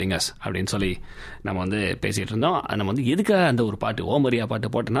dividing as அப்படின்னு சொல்லி நம்ம வந்து பேசிகிட்டு இருந்தோம். நம்ம வந்து எதுக்காக அந்த ஒரு பாட்டு ஓமரியா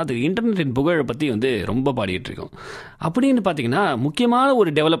பாட்டு போட்டோன்னா, அது இன்டர்நெட்டின் புகழை பற்றி வந்து ரொம்ப பாடிட்டு இருக்கோம். அப்படின்னு பார்த்தீங்கன்னா, முக்கியமான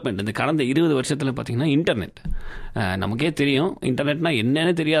ஒரு டெவலப்மெண்ட் இந்த கடந்த 20 வருஷத்தில் பார்த்தீங்கன்னா இன்டர்நெட். நமக்கே தெரியும் இன்டர்நெட்னா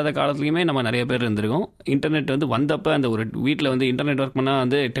என்னன்னு தெரியாத காலத்துலையுமே நம்ம நிறைய பேர் இருந்திருக்கோம். இன்டர்நெட் வந்து வந்தப்போ அந்த ஒரு வீட்டில் வந்து இன்டர்நெட் ஒர்க் பண்ணால்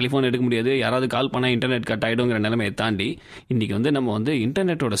வந்து டெலிஃபோன் எடுக்க முடியாது, யாராவது கால் பண்ணால் இன்டர்நெட் கட் ஆகிடுங்கிற நிலைமையை தாண்டி இன்றைக்கி வந்து நம்ம வந்து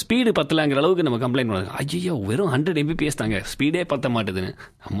இன்டர்நெட்டோட ஸ்பீடு பத்தலாங்கிற அளவுக்கு நம்ம கம்ப்ளைண்ட் பண்ணுவோம். ஐயோ வெறும் 100 Mbps தாங்க, ஸ்பீடே பத்த மாட்டுதுன்னு.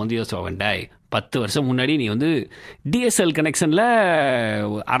 நம்ம வந்து யோசிச்சோம், டாய் 10 வருஷம் முன்னாடி நீ வந்து டிஎஸ்எல் கனெக்ஷனில்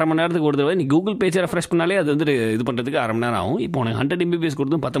அரை மணி நேரத்துக்கு ஒரு தடவை நீ கூகுள் பேஜை ரெஃப்ரெஷ் பண்ணாலே அது வந்து இது பண்ணுறதுக்கு அரை மணி நேரம் ஆகும். இப்போ உனக்கு 100 Mbps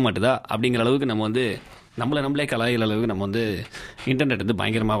கொடுத்தும் பத்த மாட்டுதா அப்படிங்கிற அளவுக்கு நம்ம வந்து நம்மளே கலாயிற அளவுக்கு நம்ம வந்து இன்டர்நெட் வந்து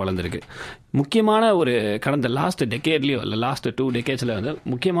பயங்கரமாக வளர்ந்துருக்கு. முக்கியமான ஒரு கடந்த லாஸ்ட் டெக்கேட்லேயோ இல்லை லாஸ்ட் 2 டெக்கேட்ஸில் வந்து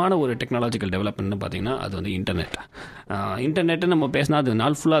முக்கியமான ஒரு டெக்னாலஜிக்கல் டெவலப்மெண்ட்னு பார்த்தீங்கன்னா அது வந்து இன்டர்நெட். இன்டர்நெட்டு நம்ம பேசினா அது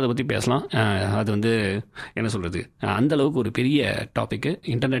நாள் ஃபுல்லாக அதை பற்றி பேசலாம். அது வந்து என்ன சொல்கிறது, அந்தளவுக்கு ஒரு பெரிய டாப்பிக்கு.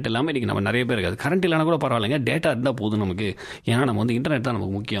 இன்டர்நெட் இல்லாமல் இன்றைக்கி நம்ம நிறைய பேர் இருக்காது. கரண்ட் இல்லைனா கூட பரவாயில்லைங்க, டேட்டா இருந்தால் போதும் நமக்கு, ஏன்னா நம்ம வந்து இன்டர்நெட் தான்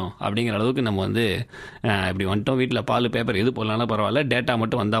நமக்கு முக்கியம் அப்படிங்கிற அளவுக்கு நம்ம வந்து இப்படி வந்துட்டோம். வீட்டில் பால் பேப்பர் எது போடலாம்னா பரவாயில்ல, டேட்டா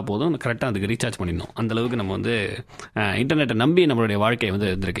மட்டும் வந்தால் போதும், கரெக்டாக அதுக்கு ரீசார்ஜ் பண்ணிடணும். அந்தளவுக்கு நம்ம வந்து இன்டர்நெட்டை நம்பி நம்மளுடைய வாழ்க்கை வந்து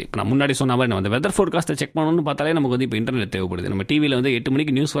இருந்திருக்கு. இப்போ நான் முன்னாடி சொன்ன மாதிரி நம்ம அந்த வெதர் ஃபோர்காஸ்ட்டை செக் பண்ணணும்னு பார்த்தாலே நமக்கு வந்து இப்போ இன்டர்நெட் தேவைப்படுது. நம்ம டிவியில் வந்து 8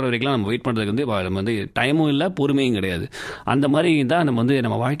 மணிக்கு நியூஸ் வர வரைக்கும் நம்ம வெயிட் பண்ணுறதுக்கு வந்து நம்ம வந்து டைமும் இல்லை, பொறுமையும் கிடையாது. அந்த மாதிரி தான் நம்ம வந்து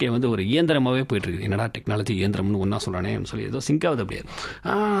நம்ம வாழ்க்கையை வந்து ஒரு இயந்திரமாகவே போயிட்டுருக்கு. என்னடா டெக்னாலஜி இயந்திரம்னு ஒன்றா சொல்கிறானே சொல்லி ஏதோ சிங்க் ஆகுது அப்படியே.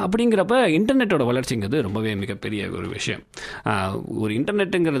 அப்படிங்கிறப்ப இன்டர்நெட்டோட வளர்ச்சிங்கிறது ரொம்பவே மிகப்பெரிய ஒரு விஷயம். ஒரு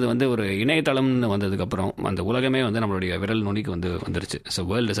இன்டர்நெட்டுங்கிறது வந்து ஒரு இணையதளம்னு வந்ததுக்கப்புறம் அந்த உலகமே வந்து நம்மளுடைய விரல் நுனிக்கு வந்து வந்துருச்சு. So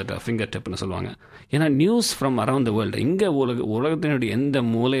world is at finger டிப்னு சொல்லுவாங்க. ஏன்னா news from around the world, இங்கே உலகத்தினுடைய எந்த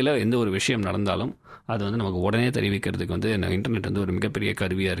மூலையில் எந்த ஒரு விஷயம் நடந்தாலும் அது வந்து நமக்கு உடனே தெரிவிக்கிறதுக்கு வந்து இன்டர்நெட் வந்து ஒரு மிகப்பெரிய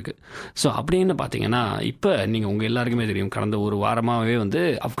கருவியாக இருக்குது. ஸோ அப்படின்னு பார்த்தீங்கன்னா இப்போ நீங்கள் உங்கள் எல்லாருக்குமே தெரியும், கடந்த ஒரு வாரமாகவே வந்து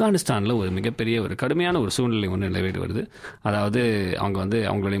ஆப்கானிஸ்தானில் ஒரு மிகப்பெரிய ஒரு கடுமையான ஒரு சூழ்நிலை ஒன்று நிலவிட்டு வருது. அதாவது அவங்க வந்து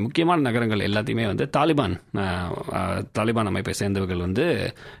அவங்களுடைய முக்கியமான நகரங்கள் எல்லாத்தையுமே வந்து தாலிபான் அமைப்பை சேர்ந்தவர்கள் வந்து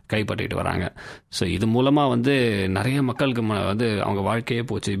கைப்பற்றிட்டு வராங்க. ஸோ இது மூலமாக வந்து நிறைய மக்களுக்கு வந்து அவங்க வாழ்க்கையே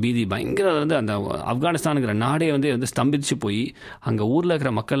போச்சு, பீதி பயங்கர வந்து அந்த ஆப்கானிஸ்தானுங்கிற நாடே வந்து ஸ்தம்பிச்சு போய் அங்கே ஊரில்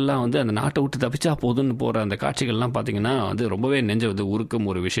இருக்கிற மக்கள்லாம் வந்து அந்த நாட்டை விட்டு தப்பிச்சா போதுன்னு போகிற அந்த காட்சிகள்லாம் பார்த்தீங்கன்னா வந்து ரொம்பவே நெஞ்ச வந்து உருக்கும்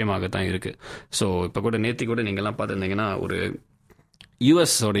ஒரு விஷயமாகத்தான் இருக்குது. ஸோ இப்போ கூட நேற்று கூட நீங்கள்லாம் பார்த்துருந்தீங்கன்னா ஒரு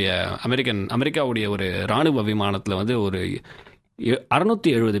அமெரிக்காவுடைய ஒரு இராணுவ விமானத்தில் வந்து ஒரு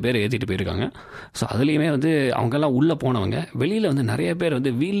 670 பேர் ஏற்றிட்டு போயிருக்காங்க. ஸோ அதுலேயுமே வந்து அவங்கெல்லாம் உள்ளே போனவங்க, வெளியில் வந்து நிறைய பேர்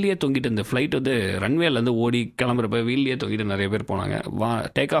வந்து வீல்லையே தொங்கிட்டு, இந்த ஃப்ளைட் வந்து ரன்வேலேருந்து ஓடி கிளம்புறப்ப வீல்லையே தொங்கிட்டு நிறைய பேர் போனாங்க.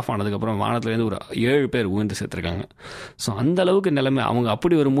 டேக் ஆஃப் ஆனதுக்கப்புறம் வானத்துலேருந்து ஒரு 7 பேர் உயர்ந்து சேர்த்துருக்காங்க. ஸோ அந்த அளவுக்கு நிலைமை, அவங்க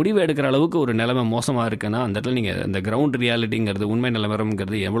அப்படி ஒரு முடிவு எடுக்கிற அளவுக்கு ஒரு நிலைமை மோசமாக இருக்குன்னா அந்த இடத்துல நீங்கள் இந்த கிரவுண்ட் ரியாலிட்டிங்கிறது, உண்மை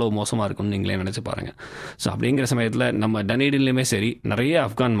நிலவரம்ங்கிறது எவ்வளோ மோசமாக இருக்குன்னு நீங்களே நினச்சி பாருங்கள். ஸோ அப்படிங்கிற சமயத்தில் நம்ம டனீடிலையுமே சரி, நிறைய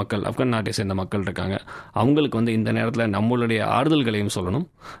ஆப்கான் நாட்டை சேர்ந்த மக்கள் இருக்காங்க. அவங்களுக்கு வந்து இந்த நேரத்தில் நம்மளுடைய ஆறுதல்களையும் சொல்லணும்.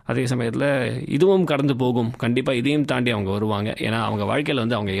 அதே சமயத்தில் இதுவும் கடந்து போகும், கண்டிப்பாக இதையும் தாண்டி அவங்க வருவாங்க. ஏன்னா அவங்க வாழ்க்கையில்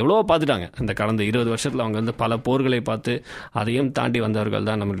வந்து அவங்க எவ்வளோ பார்த்துட்டாங்க. இந்த கடந்த 20 வருஷத்தில் அவங்க வந்து பல போர்களை பார்த்து அதையும் தாண்டி வந்தவர்கள்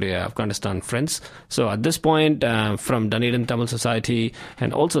தான் நம்மளுடைய Afghanistan friends. So at this point from Dunedin Tamil Society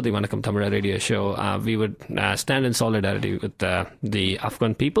and also the Vanakkam Tamizha radio show, we would stand in solidarity with the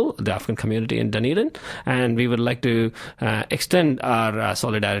Afghan people, the Afghan community in Dunedin, and we would like to extend our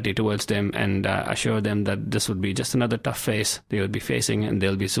solidarity towards them and assure them that this would be just another tough phase they will be facing, and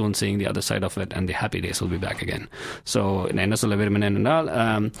they'll be soon seeing the other side of it, and the happy days will be back again. So நான் என்ன சொல்ல விரும்பினேன் என்றால்,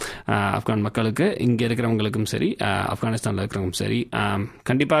 ஆப்கான் மக்களுக்கு, இங்கே இருக்கிறவங்களுக்கும் சரி, ஆப்கானிஸ்தானில் இருக்கிறவங்களுக்கும் சரி,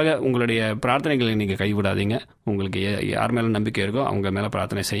 கண்டிப்பாக உங்களுடைய பிரார்த்தனைகளை நீங்கள் கைவிடாதீங்க. உங்களுக்கு யார் மேலே நம்பிக்கை இருக்கோ அவங்க மேலே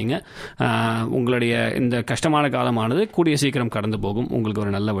பிரார்த்தனை செய்யுங்க. உங்களுடைய இந்த கஷ்டமான காலமானது கூடிய சீக்கிரம் கடந்து போகும், உங்களுக்கு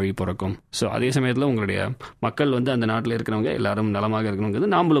ஒரு நல்ல வழி பிறக்கும். ஸோ அதே சமயத்தில் உங்களுடைய மக்கள் வந்து அந்த நாட்டில் இருக்கிறவங்க எல்லாரும் நலமாக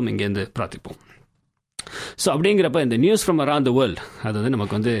இருக்கணுங்கிறது நாமளும் இங்கேருந்து பிரார்த்திப்போம். ஸோ அப்படிங்கிறப்ப இந்த news from around the world அது வந்து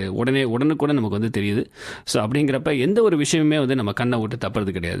நமக்கு வந்து உடனுக்குடன் நமக்கு வந்து தெரியுது. ஸோ அப்படிங்கிறப்ப எந்த ஒரு விஷயமே வந்து நம்ம கண்ணை விட்டு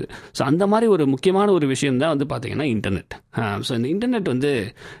தப்புறது கிடையாது. ஸோ அந்த மாதிரி ஒரு முக்கியமான ஒரு விஷயம் தான் வந்து பார்த்திங்கன்னா இன்டர்நெட். ஸோ இந்த இன்டர்நெட் வந்து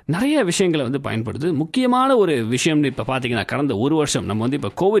நிறைய விஷயங்களை வந்து பயன்படுது. முக்கியமான ஒரு விஷயம்னு இப்போ பார்த்திங்கன்னா கடந்த ஒரு வருஷம் நம்ம வந்து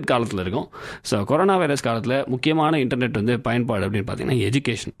இப்போ கோவிட் காலத்தில் இருக்கோம். ஸோ கொரோனா வைரஸ் காலத்தில் முக்கியமான இன்டர்நெட் வந்து பயன்பாடு அப்படின்னு பார்த்திங்கன்னா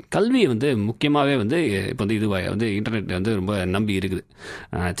எஜுகேஷன், கல்வி வந்து முக்கியமாகவே வந்து இப்போ வந்து இதுவாக வந்து இன்டர்நெட் வந்து ரொம்ப நம்பி இருக்குது.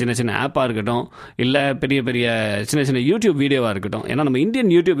 சின்ன சின்ன ஆப்பாக இருக்கட்டும், இல்லை பெரிய பெரிய சின்ன சின்ன யூடியூப் வீடியோவாக இருக்கட்டும். ஏன்னா நம்ம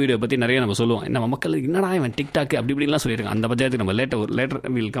இந்தியன் யூடியூப் வீடியோ பற்றி நிறைய நம்ம சொல்லுவோம். நம்ம மக்கள் என்னடா இவன் டிக்டாக் அப்படி இப்படிலாம் சொல்லியிருக்காங்க. அந்த பட்சத்துக்கு நம்ம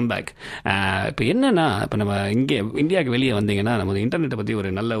லேட்டர் வில் கம் பேக். இப்போ என்னென்னா, இப்போ நம்ம இங்கே இந்தியாவுக்கு வெளியே வந்தீங்கன்னா நம்ம இன்டர்நெட்டை பற்றி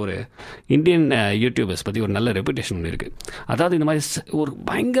ஒரு நல்ல ஒரு இந்தியன் யூடியூபர்ஸ் பற்றி ஒரு நல்ல ரெப்புடேஷன் ஒன்று இருக்குது. அதாவது இந்த மாதிரி ஒரு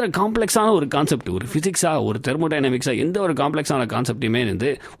பயங்கர காம்ப்ளெக்ஸான ஒரு கான்செப்ட், ஒரு ஃபிசிக்ஸாக ஒரு தெர்மோடைனமிக்ஸாக எந்த ஒரு காம்ப்ளெக்ஸான கான்செப்டையுமே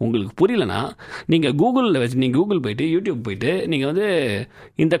வந்து உங்களுக்கு புரியலனா நீங்கள் கூகுளில் வச்சு நீங்கள் கூகுள் போயிட்டு யூடியூப் போயிட்டு நீங்கள் வந்து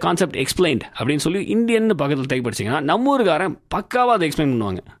இந்த கான்செப்ட் எக்ஸ்பிளைன்ட் அப்படின்னு சொல்லி இந்தியன் பக்கத்தில் டைப் படிச்சிங்கன்னா நம்ம ஊருக்காரன் பக்காவாக அதை எக்ஸ்பிளைன்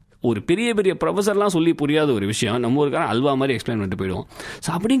பண்ணுவாங்க. ஒரு பெரிய பெரிய ப்ரொஃபஸர்லாம் சொல்லி புரியாத ஒரு விஷயம் நம்ம ஊருக்காரன் அல்வா மாதிரி எக்ஸ்பிளைன் பண்ணிட்டு போயிடுவோம். ஸோ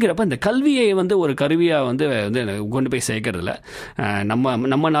அப்படிங்கிறப்ப இந்த கல்வியை வந்து ஒரு கருவியாக வந்து கொண்டு போய் சேர்க்கறதுல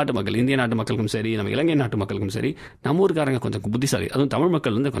நம்ம நாட்டு மக்கள், இந்திய நாட்டு மக்களுக்கும் சரி, நம்ம இலங்கை நாட்டு மக்களுக்கும் சரி, நம்ம ஊருக்காரங்க கொஞ்சம் புத்திசாலி. அதுவும் தமிழ்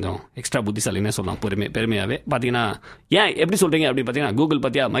மக்கள் வந்து கொஞ்சம் எக்ஸ்ட்ரா புத்திசாலின்னே சொல்லலாம். பெருமையாகவே பார்த்தீங்கன்னா, ஏன் எப்படி சொல்கிறீங்க அப்படின்னு பார்த்தீங்கன்னா, கூகுள்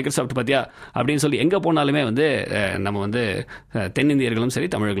பார்த்தியா, மைக்ரோசாஃப்ட் பார்த்தியா அப்படின்னு சொல்லி எங்கே போனாலுமே வந்து நம்ம வந்து தென்னிந்தியர்களும் சரி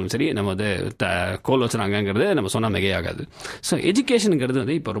தமிழர்களும் சரி நம்ம வந்து கோல் வச்சுறாங்கிறது நம்ம சொன்னால் மிகையாகாது. ஸோ எஜுகேஷனுங்கிறது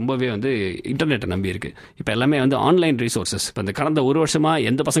வந்து இப்போ ரொம்பவே வந்து இன்டர்நெட்டை நம்பி இருக்குது. இப்போ எல்லாமே வந்து ஆன்லைன் ரிசோர்ஸஸ். இப்போ இந்த கடந்த ஒரு வருஷமாக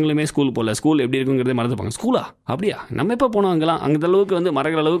எந்த பசங்களுமே ஸ்கூல் போகல. ஸ்கூல் எப்படி இருக்குங்கிறதே மறந்துப்பாங்க. ஸ்கூலா அப்படியா, நம்ம எப்போ போனோம் அங்கெல்லாம், அந்த அளவுக்கு வந்து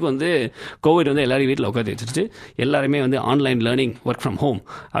மறக்கிற அளவுக்கு வந்து கோவிட் வந்து எல்லாரும் வீட்டில் உட்காந்து வச்சுருச்சு. எல்லாருமே வந்து online learning, work from home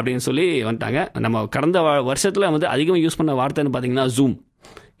அப்படின்னு சொல்லி வந்துட்டாங்க. நம்ம கடந்த வருஷத்தில் வந்து அதிகமாக யூஸ் பண்ண வார்த்தைன்னு பார்த்தீங்கன்னா ஜூம்.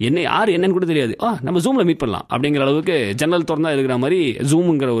 யார் என்னன்னு கூட தெரியாது, நம்ம ஜூமில் மீட் பண்ணலாம் அப்படிங்கிற அளவுக்கு ஜன்னல் திறந்தா இருக்கிற மாதிரி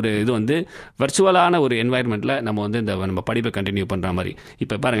ஜூமுங்கிற ஒரு இது வந்து வர்ச்சுவலான ஒரு என்வாயர்மெண்ட்டில் நம்ம வந்து நம்ம படிப்பை கண்டினியூ பண்ணுற மாதிரி.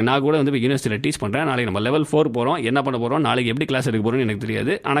 இப்போ பாருங்கள், நான் கூட வந்து யூனிவர்சிட்டியில் டீச் பண்ணுறேன். நாளைக்கு நம்ம லெவல் 4 போகிறோம், என்ன பண்ண போகிறோம், நாளைக்கு எப்படி கிளாஸ் எடுக்க போகிறோம்னு எனக்கு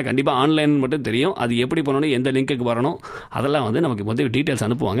தெரியாது. ஆனால் கண்டிப்பாக ஆன்லைன் மட்டும் தெரியும். அது எப்படி பண்ணணும், எந்த லிங்க்குக்கு வரணும், அதெல்லாம் வந்து நமக்கு வந்து டீட்டெயில்ஸ்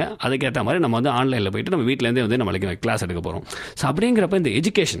அனுப்புவாங்க. அதுக்கேற்ற மாதிரி நம்ம வந்து ஆன்லைனில் போயிட்டு நம்ம வீட்டிலேருந்தே வந்து நம்மளுக்கு கிளாஸ் எடுக்க போகிறோம். ஸோ அப்படிங்கிறப்ப இந்த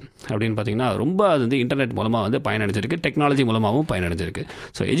எஜுகேஷன் அப்படின்னு பார்த்தீங்கன்னா ரொம்ப அது வந்து இன்டர்நெட் மூலமாக வந்து பயனடைஞ்சிருக்கு, டெக்னாலஜி மூலமாகவும் பயனடைஞ்சிருக்கு.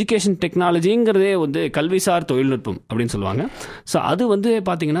 ஸோ எஜுகேஷன் டெக்னாலஜிங்கிறதே வந்து கல்விசார் தொழில்நுட்பம் அப்படின்னு சொல்லுவாங்க. ஸோ அது வந்து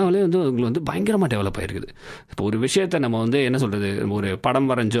பார்த்தீங்கன்னா வந்து உங்களுக்கு வந்து பயங்கரமாக டெவலப் ஆகிருக்குது. இப்போ ஒரு விஷயத்தை நம்ம வந்து என்ன சொல்கிறது, ஒரு படம்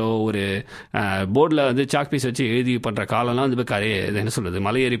வரைஞ்சோ ஒரு போர்டில் வந்து சாக் பீஸ் வச்சு எழுதி பண்ணுற காலம்லாம் வந்து இப்போ என்ன சொல்கிறது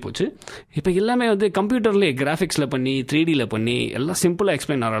மலையேறி போச்சு. இப்போ எல்லாமே வந்து கம்ப்யூட்டர்லேயே கிராஃபிக்ஸில் பண்ணி 3Dயில் பண்ணி எல்லாம் சிம்பிளாக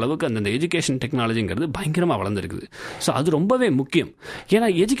எக்ஸ்பிளைன் ஆகிற அளவுக்கு அந்த எஜுகேஷன் டெக்னாலஜிங்கிறது பயங்கரமாக வளர்ந்துருக்குது. ஸோ அது ரொம்பவே முக்கியம். ஏன்னா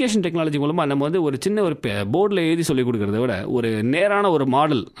எஜுகேஷன் டெக்னாலஜி மூலமாக நம்ம வந்து ஒரு சின்ன ஒரு போர்டில் எழுதி சொல்லிக் கொடுக்குறத விட ஒரு நேரான ஒரு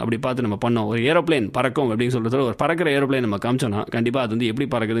மாடல் அப்படி பார்த்து நம்ம பண்ணோம். ஒரு ஏரோப்ளேன் பறக்கும் அப்படின்னு சொல்கிறத ஒரு பறக்கிற ஏரோப்ளேன் நம்ம காமிச்சோன்னா கண்டிப்பாக அது வந்து எப்படி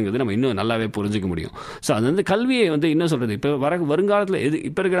பறக்குதுங்கிறது நம்ம இன்னும் நல்லாவே புரிஞ்சிக்க முடியும். ஸோ அது வந்து கல்வியை வந்து இன்னும் சொல்கிறது, இப்போ வருங்காலத்தில்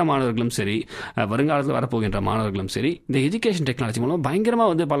இப்போ இருக்கிற மாணவர்களும் சரி, வருங்காலத்தில் வரப்போகின்ற மாணவர்களும் சரி, இந்த எஜுகேஷன் டெக்னாலஜி மூலம் பயங்கரமாக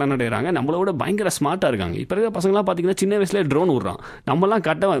வந்து பலனடைகிறாங்க. நம்மளோட பயங்கர ஸ்மார்ட்டாக இருக்காங்க. இப்போ இருக்கிற பசங்களாம் பார்த்தீங்கன்னா சின்ன வயசுலேயே ட்ரோன் விட்றான்.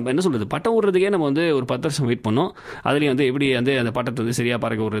 நம்மலாம் என்ன சொல்கிறது, பட்டம் விடுறதுக்கே நம்ம வந்து ஒரு 10 வருஷம் வெயிட் பண்ணோம். அதுலேயும் வந்து எப்படி வந்து அந்த பட்டத்தை வந்து சரியாக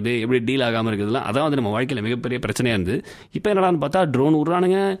பறக்க விடுறது, எப்படி டீல் ஆகாமல் இருக்கிறதுலாம் அதான் வந்து நம்ம வாழ்க்கையில் மிகப்பெரிய பிரச்சனையாக இருந்தது. இப்போ என்னடான்னு பார்த்தா ட்ரோன் விட்றானுங்க,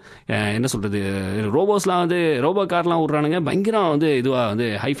 என்ன சொல்கிறது, ரோபோஸ்லாம் வந்து ரோபோ கார்லாம் விட்றானுங்க. பயங்கரம் வந்து இதுவாக வந்து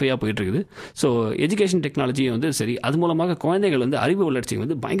ஹைஃபையாக போயிட்டுருக்குது. ஸோ எஜுகேஷன் டெக்னாலஜி வந்து சரி, அது மூலமாக குழந்தைகள் வந்து அறிவு வளர்ச்சி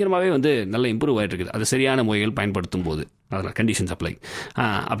வந்து பயங்கரமாகவே வந்து நல்ல இம்ப்ரூவ் ஆகிட்டு இருக்குது. அது சரியான முறைகள் பயன்படுத்தும் போது அதில் கண்டிஷன்ஸ் அப்ளை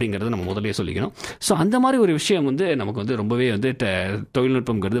அப்படிங்கிறத நம்ம முதலே சொல்லிக்கணும். ஸோ அந்த மாதிரி ஒரு விஷயம் வந்து நமக்கு வந்து ரொம்பவே வந்து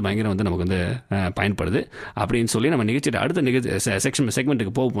தொழில்நுட்பங்கிறது பயங்கரம் வந்து நமக்கு வந்து பயன்படுது அப்படின்னு சொல்லி நம்ம நிகழ்ச்சியோட அடுத்த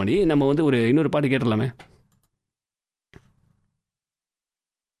செக்மெண்ட்டுக்கு போக பண்ணி நம்ம வந்து ஒரு இன்னொரு பாட்டு கேட்டுடலாமே.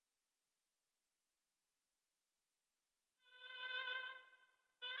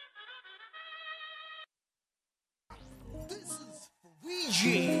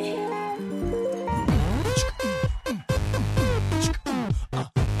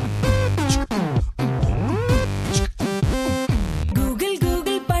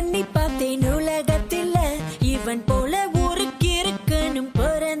 கூகுள் பண்ணி பார்த்தேன், உலகத்தில் இவன் போல ஊருக்கு இருக்கணும்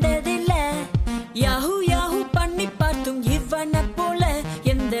பிறந்ததில்ல. யாஹூ பண்ணி பார்த்தும் இவனை போல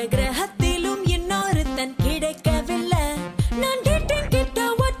எந்த கிரகத்திலும் இன்னொருத்தன் கிடைக்கவில்லை. நான் டேட்டிங் கிட்ட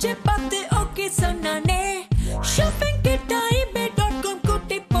வச்சு பார்த்து ஓகே சொன்னானே, ஷாப்பிங் கிட்ட eBay.com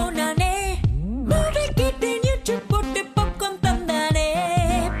கூட்டி போனானே, மூவி கிட்ட யூடியூப் போட்டு பாப்கார்ன் தந்தானே.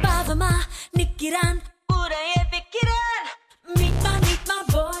 பாவமா நிக்கிறான், ஊரைய விக்கிறான். Meet my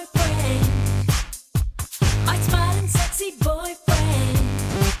boyfriend, my smiling sexy boyfriend.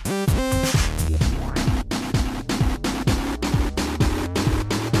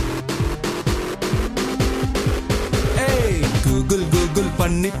 Google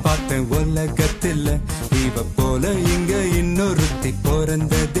பண்ணி பார்த்தேன், உலகத்தில் இவ போல இங்க இன்னொருத்தி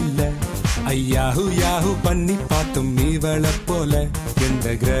பிறந்ததில்ல. யாஹூ பண்ணி பார்த்தும் இவளை போல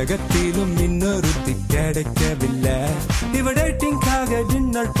எந்த கிரகத்திலும் இன்னொருத்தி கிடைக்கவில்லை. இவ டேட்டிங்காக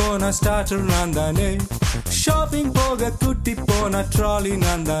டின்னர் போனா ஸ்டார்டர் நான் தானே, ஷாப்பிங் போக கூட்டி போனா ட்ராலி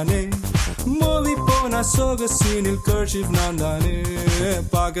நான் தானே, மூவி போனா சோக சீனில் கர்ஷிப் நான் தானே.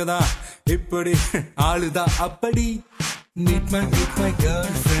 பார்க்கதான் இப்படி ஆளுதான் அப்படி. Meet my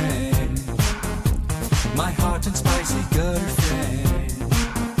girlfriend, my hot and spicy girlfriend.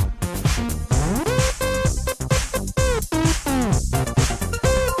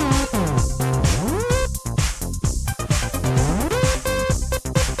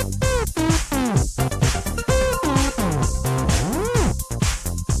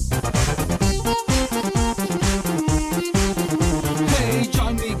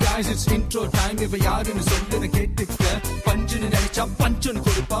 Intro time இவ யாருன்னு சொல்லுன கேட்டுக்க பஞ்சுன்னு நினைச்சா பஞ்சுன்னு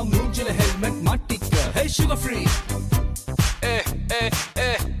கொடுப்பா மூஞ்சில ஹெல்மெட் மாட்டிக்க. Hey sugar free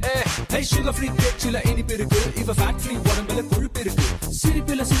Hey sugar free பேச்சுல இனிப்பு இருக்கு இவ fat free உடம்புல கொழுப்பு இருக்கு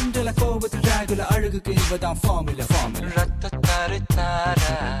சிரிப்புல சிண்டல கோபத்துல டிராகுல அழகுக்கு இவதான் ஃபார்முலா ரத்தத்தாரி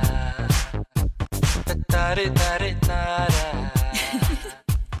தாரா தாரி தாரி தாரா.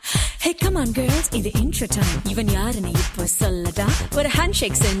 Hey come on girls, இது intro time. இவன் யாருன்னு இப்ப சொல்லடா. ஒரு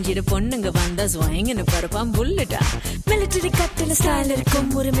ஹேண்ட்ஷேக் செஞ்சிட்டு பொண்ணுங்க வந்தா ஸ்வாயிங்னு பரப்பாம் புல்லட்டா. மிலிட்டரி கட்டில ஸ்டைல் இருக்கும்,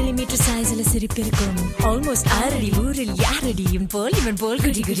 ஒரு மில்லிமீட்டர் சைஸ்ல சிரிப்பு இருக்கும். ஆல்மோஸ்ட் ஆரடி ஊரில் யாரடியும் போல் இவன் போல்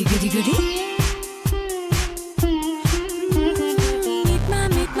குடி குடி குடி குடி.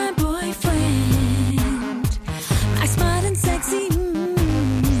 Meet my boyfriend, my smart and sexy.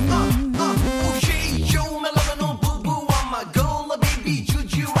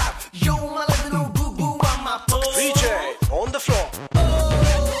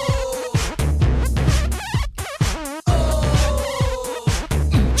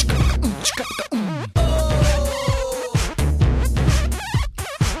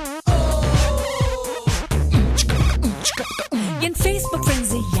 N Facebook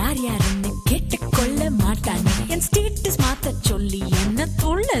friends யார் யாருன்னு கேட்டுக்கொள்ள மாட்டானே. என் ஸ்டேட்டஸ் மாத்த சொல்லி என்ன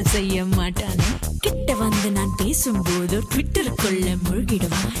தொல்லை செய்ய மாட்டானே. கிட்ட வந்து நான் பேசும்போது ட்விட்டருக்குள்ள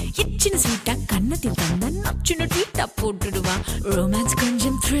முழுகிடுவான். இச்சின ஸ்வீட்டா கண்ணத்தில் தந்த நச்சுன்னு ட்வீட்டா போட்டுடுவான். ரொமான்ஸ்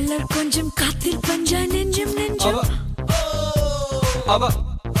கொஞ்சம், த்ரில்லர் கொஞ்சம், காத்தில் பஞ்சா நெஞ்சம் நெஞ்சம்.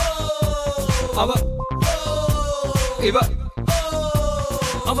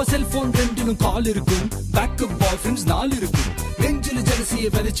 அவ செல்போன் ரெண்டிலும் கால் இருக்கும், பேக்கப் பாய் ஃப்ரெண்ட்ஸ் 4 இருக்கும். நெஞ்சில ஜலசிய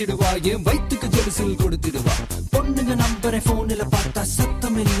விதைச்சிடுவா, என் வயிற்றுக்கு ஜலசில் கொடுத்துடுவா. பொண்ணுங்க நம்பரை போன்ல பார்த்தா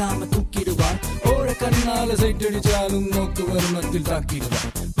சத்தம் இல்லாம தூக்கிடுவா. ஓர கண்ணால சைட் அடிச்சாலும் நோக்கு வருமத்தில் தாக்கிடுவா.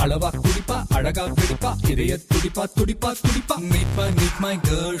 அளவா குடிப்பா, அழகா பிடிப்பா, இதய துடிப்பா துடிப்பா துடிப்பா. Meet my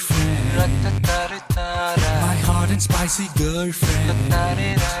girlfriend, my hot and spicy girlfriend.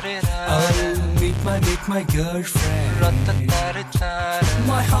 Oh, meet my girlfriend,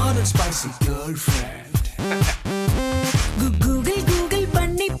 my hot and spicy girlfriend. Google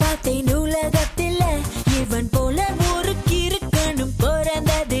பண்ணி பார்த்தேன் உலகத்தில இவன் போல ஒரு கிறுக்கனும்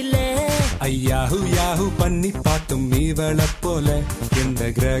பிறந்ததில்ல. ஐயாஹு யாஹு பண்ணி பார்த்தும் இவள போல எந்த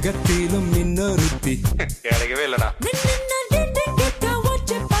கிரகத்திலும் இன்னொருத்தி கிடைக்கவே இல்லடா.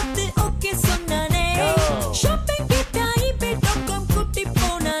 ஓகே சொன்னானே, ஷாப்பிங் கிட்டா இப்ப குட்டி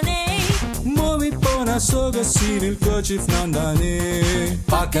போனானே. மூவி போனா சோக சீனில் கோச்சிஃப் நான் தானே.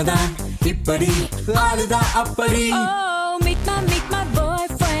 பார்க்கதான் இப்படி ஆளுதான் அப்படி. Meet my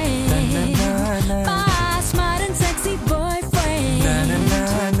boyfriend, my smart and sexy boyfriend.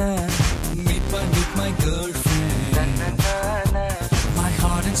 Meet my girlfriend, my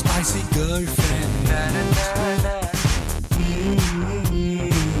hot and spicy girlfriend.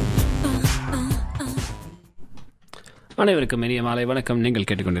 அனைவருக்கும் இனிய மாலை வணக்கம். நீங்கள்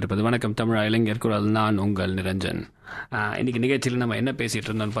கேட்டுக்கொண்டிருப்பது வணக்கம் தமிழ் இளைஞர் குரல். நான் உங்கள் நிரஞ்சன். இன்றைக்கி நிகழ்ச்சியில் நம்ம என்ன பேசிகிட்டு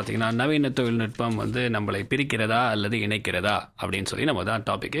இருந்தோம்னு பார்த்தீங்கன்னா, நவீன தொழில்நுட்பம் வந்து நம்மளை பிரிக்கிறதா அல்லது இணைக்கிறதா அப்படின்னு சொல்லி நம்ம தான்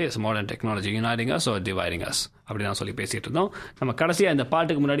topic. Is modern technology uniting us or dividing as அப்படி தான் சொல்லி பேசிகிட்டு இருந்தோம். நம்ம கடைசியாக இந்த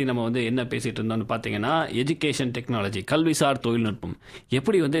பாட்டுக்கு முன்னாடி நம்ம வந்து என்ன பேசிகிட்டு இருந்தோம்னு பார்த்தீங்கன்னா, எஜுகேஷன் டெக்னாலஜி, கல்விசார் தொழில்நுட்பம்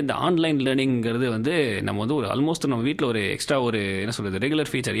எப்படி வந்து இந்த ஆன்லைன் லேர்னிங்கிறது வந்து நம்ம வந்து ஒரு ஆல்மோஸ்ட் நம்ம வீட்டில் ஒரு எக்ஸ்ட்ரா ஒரு என்ன சொல்கிறது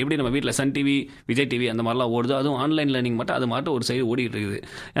ரெகுலர் ஃபீச்சர். எப்படி நம்ம வீட்டில் சன் டிவி, விஜய் டிவி அந்த மாதிரிலாம் ஓடுதோ, அதுவும் ஆன்லைன் லேர்னிங் மட்டும் அது மட்டும் ஒரு சைடு ஓடிட்டு இருக்குது.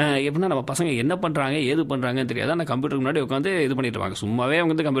 எப்படின்னா நம்ம பசங்க என்ன பண்ணுறாங்க ஏது பண்ணுறாங்கன்னு தெரியாது. ஆனால் கம்ப்யூட்டருக்கு முன்னாடி உட்காந்து இது பண்ணிட்டு இருப்பாங்க. சும்மாவே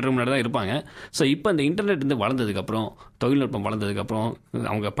அவங்க வந்து கம்ப்யூட்டர் முன்னாடி தான் இருப்பாங்க. ஸோ இப்போ இந்த இன்டர்நெட் வந்து வளர்ந்ததுக்கப்புறம், தொழில்நுட்பம் வளர்ந்ததுக்கப்புறம்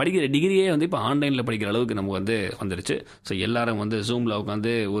அவங்க படிக்கிற டிகிரியே வந்து இப்போ ஆன்லைனில் படிக்கிற அளவுக்கு நமக்கு வந்து வந்துருச்சு. ஸோ எல்லாரும் வந்து ஜூமில்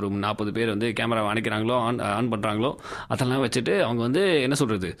உட்காந்து ஒரு 40 பேர் வந்து கேமரா அணைக்கிறாங்களோ ஆன் பண்ணுறாங்களோ அதெல்லாம் வச்சுட்டு அவங்க வந்து என்ன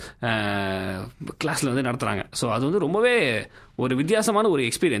சொல்கிறது கிளாஸில் வந்து நடத்துகிறாங்க. ஸோ அது வந்து ரொம்பவே ஒரு வித்தியாசமான ஒரு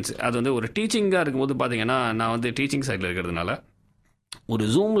எக்ஸ்பீரியன்ஸ். அது வந்து ஒரு டீச்சிங்காக இருக்கும்போது பார்த்தீங்கன்னா, நான் வந்து டீச்சிங் சைடில் இருக்கிறதுனால ஒரு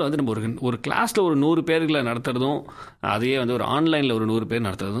ஜூமில் வந்து நம்ம ஒரு கிளாஸில் ஒரு 100 பேர்களை நடத்துறதும், அதையே வந்து ஒரு ஆன்லைனில் ஒரு 100 பேர்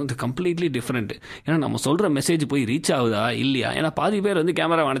நடத்துறதும் இது கம்ப்ளீட்லி டிஃப்ரெண்ட். ஏன்னா நம்ம சொல்கிற மெசேஜ் போய் ரீச் ஆகுதா இல்லையா? ஏன்னா பாதி பேர் வந்து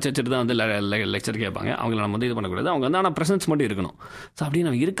கேமரா அணைச்சி வச்சுட்டு தான் வந்து லெக்சர் கேட்பாங்க. அவங்கள நம்ம வந்து இது பண்ணக்கூடாது. அவங்க வந்து ஆனால் ப்ரெசன்ஸ் மட்டும் இருக்கணும். ஸோ அப்படி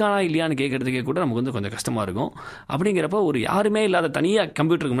நம்ம இருக்கானா இல்லையான்னு கேட்குறதுக்கே கூட நமக்கு வந்து கொஞ்சம் கஷ்டமாக இருக்கும். அப்படிங்கிறப்ப ஒரு யாருமே இல்லாத தனியாக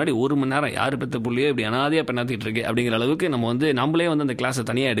கம்ப்யூட்டருக்கு முன்னாடி 1 மணி நேரம் யார் பெற்ற புள்ளியோ இப்படி அனாதையாக பண்ணாத்திட்டு இருக்கு அப்படிங்கிற அளவுக்கு நம்ம வந்து நம்மளே வந்து அந்த கிளாஸை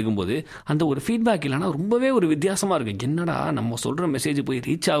தனியாக எடுக்கும்போது அந்த ஒரு ஃபீட்பேக் இல்லைனா ரொம்பவே ஒரு வித்தியாசமாக இருக்கும். என்னடா நம்ம சொல்கிற மெசேஜ் போய்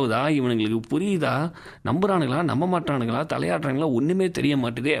ரீச் ஆகுதா, இவனுங்களுக்கு புரியுதா, நம்புறானுங்களா நம்ப மாட்டானுங்களா, தலையாடுறாங்களா, ஒன்றுமே தெரிய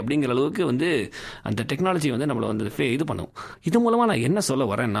மாட்டுதே அப்படிங்கிற அளவுக்கு வந்து அந்த டெக்னாலஜி வந்து நம்மளை வந்து இது பண்ணும். இது மூலமாக நான் என்ன சொல்ல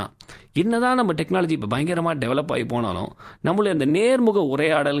வரேன்னா, என்னதான் நம்ம டெக்னாலஜி இப்போ பயங்கரமாக டெவலப் ஆகி போனாலும் நம்மள அந்த நேர்முக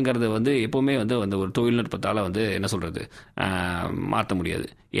உரையாடலுங்கிறது வந்து எப்போவுமே வந்து அந்த ஒரு தொழில்நுட்பத்தால் வந்து என்ன சொல்கிறது மாற்ற முடியாது.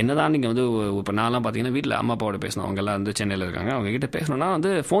 என்னதான் நீங்கள் வந்து இப்போ நான்லாம் பார்த்தீங்கன்னா வீட்டில் அம்மா அப்பாவோட பேசணும், அவங்கெல்லாம் வந்து சென்னையில் இருக்காங்க, அவங்க கிட்ட பேசணும்னா வந்து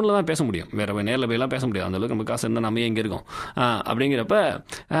ஃபோனில் தான் பேச முடியும், வேறு நேரில் போயெல்லாம் பேச முடியாது, அந்தளவுக்கு நம்ம காசு இருந்தால் நம்ம எங்கே இருக்கோம். அப்படிங்கிறப்ப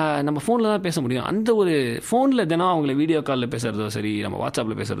நம்ம ஃபோனில் தான் பேச முடியும். அந்த ஒரு ஃபோனில் தினம் அவங்கள வீடியோ காலில் பேசுகிறதோ சரி, நம்ம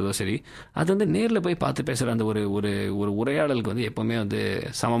வாட்ஸ்அப்பில் பேசுகிறதோ சரி, அது வந்து நேரில் போய் பார்த்து பேசுகிற அந்த ஒரு ஒரு உரையாடலுக்கு வந்து எப்போவுமே வந்து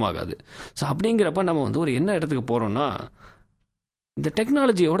சமமாகாது. ஸோ அப்படிங்கிறப்ப நம்ம வந்து ஒரு என்ன இடத்துக்கு போகிறோம்னா, இந்த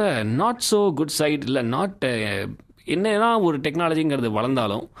டெக்னாலஜியோட நாட் ஸோ குட் சைட் இல்லை, நாட் என்னதான் ஒரு டெக்னாலஜிங்கிறது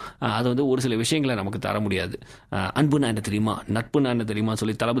வளர்ந்தாலும் அது வந்து ஒரு சில விஷயங்களை நமக்கு தர முடியாது. அன்புனா என்ன தெரியுமா, நட்புனா என்ன தெரியுமா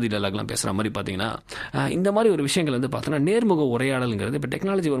சொல்லி தளபதி டைலாக்லாம் பேசுகிற மாதிரி பார்த்தீங்கன்னா, இந்த மாதிரி ஒரு விஷயங்கள் வந்து பார்த்தோன்னா நேர்முக உரையாடலுங்கிறது இப்போ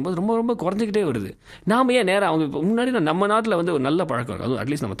டெக்னாலஜி வரும்போது ரொம்ப ரொம்ப குறைஞ்சிக்கிட்டே வருது. நாம ஏன் நேரம் அவங்க இப்போ முன்னாடி நம்ம நாட்டில் வந்து ஒரு நல்ல பழக்கம் இருக்கும், அதுவும்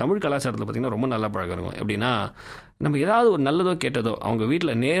அட்லீஸ்ட் நம்ம தமிழ் கலாச்சாரத்தில் பார்த்தீங்கன்னா ரொம்ப நல்ல பழக்கம் இருக்கும். எப்படின்னா, நம்ம ஏதாவது ஒரு நல்லதோ கேட்டதோ அவங்க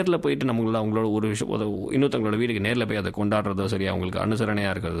வீட்டில் நேரில் போயிட்டு அவங்களோட ஒரு விஷயம் இன்னொருத்தவங்களோட வீட்டுக்கு நேரில் போய் அதை கொண்டாடுறதோ சரி, அவங்களுக்கு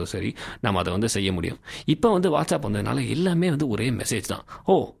அனுசரணையாக இருக்கிறதோ சரி, நம்ம அதை வந்து செய்ய முடியும். இப்போ வந்து வாட்ஸ்அப் வந்ததுனால எல்லாமே வந்து ஒரே மெசேஜ் தான்.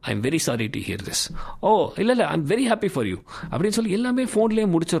 ஓ I am very sorry to hear this, ஓ இல்லை I am very happy for you அப்படின்னு சொல்லி எல்லாமே ஃபோன்லேயே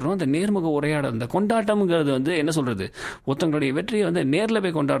முடிச்சிடுறோம். அந்த நேர்முக உரையாடல், அந்த கொண்டாட்டம்ங்கிறது வந்து என்ன சொல்கிறது, ஒருத்தவங்களுடைய வெற்றியை வந்து நேரில்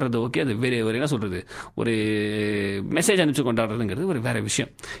போய் கொண்டாடுறது ஓகே, அது வேறு ஒரு என்ன சொல்கிறது, ஒரு மெசேஜ் அனுப்பிச்சு கொண்டாடுறதுங்கிறது ஒரு வேறு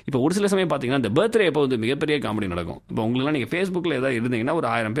விஷயம். இப்போ ஒரு சில சமயம் பார்த்தீங்கன்னா இந்த பர்த்டே அப்போ வந்து மிகப்பெரிய காமெடி நடக்கும். இப்போ உங்களுக்குலாம் நீங்கள் ஃபேஸ்புக்கில் ஏதாவது இருந்தீங்கன்னா ஒரு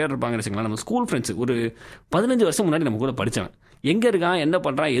 1000 பேர் இருப்பாங்கன்னு வச்சுக்கலாம். நம்ம ஸ்கூல் ஃப்ரெண்ட்ஸ் ஒரு 15 வருஷம் முன்னாடி நம்ம கூட படித்தவன், எங்கே இருக்கான் என்ன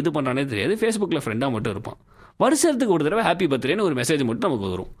பண்ணுறான் எது பண்ணுறானே தெரியாது, ஃபேஸ்புக்கில் ஃப்ரெண்டாக மட்டும் இருப்பான். வருஷத்துக்கு ஒரு தடவை ஹாப்பி பர்த்டேன்னு ஒரு மெசேஜ் மட்டும் நமக்கு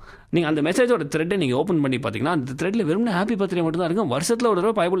வரும். நீங்கள் அந்த மெசேஜோட த்ரெட்டை நீங்கள் ஓப்பன் பண்ணி பார்த்தீங்கன்னா அந்த த்ரெட்டில் வெறும் ஹாப்பி பர்த்டே மட்டும் தான் இருக்கும். வருஷத்தில் ஒரு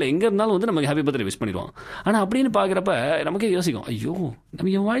தடவை பைபிளில் எங்கே இருந்தாலும் வந்து நமக்கு ஹாப்பி பர்த்டே விஷ் பண்ணிடுவோம். ஆனால் அப்படின்னு பார்க்குறப்ப நமக்கே யோசிக்கும், ஐயோ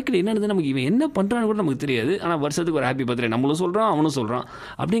நம்ம என் வாழ்க்கையில் என்னது, நமக்கு இவன் என்ன பண்ணுறான்னு கூட நமக்கு தெரியாது, ஆனால் வருஷத்துக்கு ஒரு ஹாப்பி பர்த்டே நம்மளும் சொல்கிறான் அவனும் சொல்கிறான்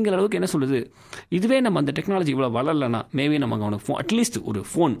அப்படிங்கிற அளவுக்கு என்ன சொல்லுது. இதுவே நம்ம அந்த டெக்னாலஜி இவ்வளோ வளரலைன்னா மேபி நமக்கு அவனுக்கு அட்லீஸ்ட் ஒரு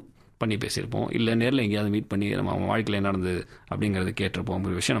ஃபோன் பண்ணி பேசியிருப்போம், இல்லை நேரில் எங்கேயாவது மீட் பண்ணி நம்ம அவன் வாழ்க்கையில் என்ன நடந்தது அப்படிங்கிறது கேட்டிருப்போம்.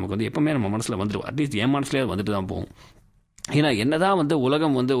 ஒரு விஷயம் நமக்கு வந்து எப்போவுமே நம்ம மனசில் வந்துடும், அட்லீஸ்ட் என் மனசுலேயே வந்துட்டு தான் போகும். ஏன்னா என்னதான் வந்து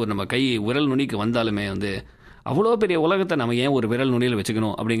உலகம் வந்து ஒரு நம்ம கை விரல் நுனிக்கு வந்தாலுமே வந்து அவ்வளோ பெரிய உலகத்தை நம்ம ஏன் ஒரு விரல் நுனியில்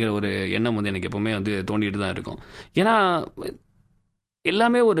வச்சுக்கணும் அப்படிங்கிற ஒரு எண்ணம் வந்து எனக்கு எப்போவுமே வந்து தோண்டிட்டு தான் இருக்கும். ஏன்னா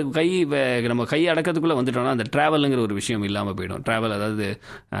எல்லாமே ஒரு நம்ம கை அடக்கிறதுக்குள்ளே வந்துட்டோம்னா அந்த ட்ராவலுங்கிற ஒரு விஷயம் இல்லாமல் போயிடும். ட்ராவல் அதாவது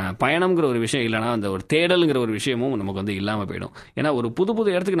பயணம்ங்கிற ஒரு விஷயம் இல்லைனா அந்த ஒரு தேடலுங்கிற ஒரு விஷயமும் நமக்கு வந்து இல்லாமல் போயிடும். ஏன்னா ஒரு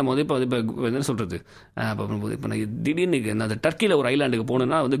புது இடத்துக்கு நம்ம வந்து இப்போ என்ன சொல்கிறது, இப்போ நான் திடீர்னு அந்த டர்க்கியில் ஒரு ஐலாண்டுக்கு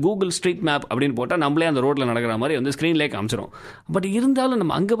போகணுன்னா வந்து கூகுள் ஸ்ட்ரீட் மேப் அப்படின்னு போட்டால் நம்மளே அந்த ரோட்டில் நடக்கிற மாதிரி வந்து ஸ்க்ரீன்லேயே காமிச்சிடும். பட் இருந்தாலும்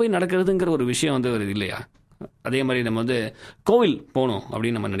நம்ம அங்கே போய் நடக்கிறதுங்கிற ஒரு விஷயம் வந்து ஒரு இல்லையா. அதே மாதிரி நம்ம வந்து கோவில் போகணும்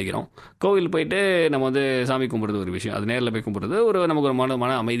அப்படின்னு நம்ம நினைக்கிறோம். கோவில் போயிட்டு நம்ம வந்து சாமி கும்பிட்றது ஒரு விஷயம், அது நேரில் போய் கும்பிட்றது ஒரு நமக்கு ஒரு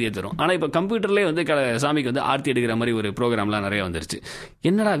மன அமைதியை தரும். ஆனால் இப்போ கம்ப்யூட்டர்லேயே வந்து சாமிக்கு வந்து ஆர்த்தி எடுக்கிற மாதிரி ஒரு ப்ரோக்ராம்லாம் நிறைய வந்துருச்சு.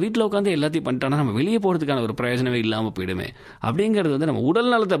 என்னடா வீட்டில் உட்காந்து எல்லாத்தையும் பண்ணிட்டோன்னா நம்ம வெளியே போகிறதுக்கான ஒரு பிரயோஜனமே இல்லாமல் போயிடுமே அப்படிங்கிறது வந்து நம்ம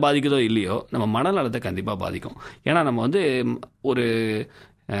உடல் நலத்தை பாதிக்குதோ இல்லையோ நம்ம மனநலத்தை கண்டிப்பாக பாதிக்கும். ஏன்னா நம்ம வந்து ஒரு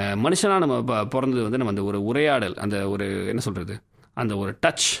மனுஷனாக நம்ம பிறந்தது வந்து நம்ம அந்த ஒரு உரையாடல், அந்த ஒரு என்ன சொல்கிறது, அந்த ஒரு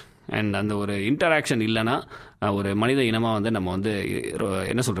டச் அண்ட் அந்த ஒரு இன்டராக்ஷன் இல்லைன்னா ஒரு மனித இனமாக வந்து நம்ம வந்து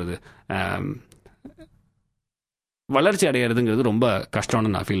என்ன சொல்கிறது வளர்ச்சி அடைகிறதுங்கிறது ரொம்ப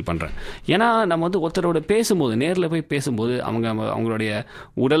கஷ்டம்னு நான் ஃபீல் பண்ணுறேன். ஏன்னா நம்ம வந்து ஒருத்தரோட பேசும்போது நேரில் போய் பேசும்போது அவங்களுடைய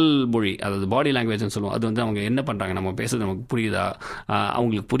உடல் மொழி, அதாவது பாடி லாங்குவேஜ்னு சொல்லுவோம், அது வந்து அவங்க என்ன பண்ணுறாங்க, நம்ம பேசுறது நமக்கு புரியுதா,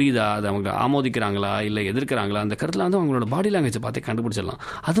 அவங்களுக்கு புரியுதா, அது அவங்க ஆமோதிக்கிறாங்களா இல்லை எதிர்க்கிறாங்களா, அந்த கருத்தில் வந்து அவங்களோட பாடி லாங்குவேஜை பார்த்து கண்டுபிடிச்சிடலாம்.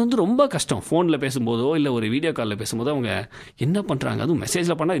 அது வந்து ரொம்ப கஷ்டம். ஃபோனில் பேசும்போதோ இல்லை ஒரு வீடியோ காலில் பேசும்போதோ அவங்க என்ன பண்ணுறாங்க, அதுவும்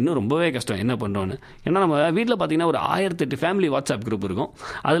மெசேஜில் பண்ணால் இன்னும் ரொம்பவே கஷ்டம் என்ன பண்ணுறோன்னு. ஏன்னா நம்ம வீட்டில் பார்த்தீங்கன்னா ஒரு 1008 ஃபேமிலி வாட்ஸ்அப் குரூப் இருக்கும்.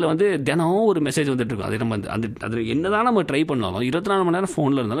 அதில் வந்து தினம் ஒரு மெசேஜ் வந்துட்டு இருக்கும். அது நம்ம அது என்னதான் நம்ம ட்ரை பண்ணாலும் 24 மணி நேரம்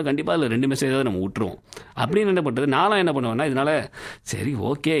ஃபோனில் இருந்தாலும் கண்டிப்பாக அதில் 2 மெசேஜாவது நம்ம விட்டுருவோம். அப்படின்னு என்ன பண்ணுறது, நானும் என்ன பண்ணுவேன்னா இதனால் சரி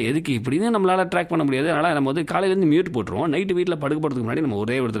ஓகே எதுக்கு இப்படின்னு நம்மளால் ட்ராக் பண்ண முடியாது, அதனால் நம்ம வந்து காலையிலேருந்து மியூட் போட்டுருவோம், நைட்டு வீட்டில் படுக்கப்படுறதுக்கு முன்னாடி நம்ம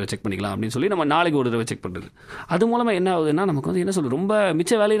ஒரே ஒரு தடவை செக் பண்ணிக்கலாம் அப்படின்னு சொல்லி நம்ம நாளைக்கு ஒரு தடவை செக் பண்ணுறது. அது மூலமாக என்ன ஆகுதுன்னா நமக்கு வந்து என்ன சொல்கிறது, ரொம்ப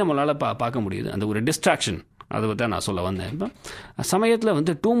மிச்ச வேலையை நம்மளால் பார்க்க முடியுது. அந்த ஒரு டிஸ்ட்ராக்ஷன் அதை பற்றி நான் சொல்ல வந்தேன். இப்போ சமயத்தில்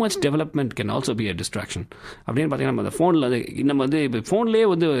வந்து too much development can also be a distraction அப்படின்னு பார்த்தீங்கன்னா நம்ம அந்த ஃபோனில் வந்து நம்ம வந்து இப்போ ஃபோன்லேயே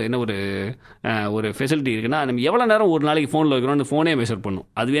வந்து என்ன ஒரு ஃபெசிலிட்டி இருக்குன்னா நம்ம எவ்வளோ நேரம் ஒரு நாளைக்கு ஃபோனில் இருக்கிறோம் ஃபோனே மெஷர் பண்ணும்.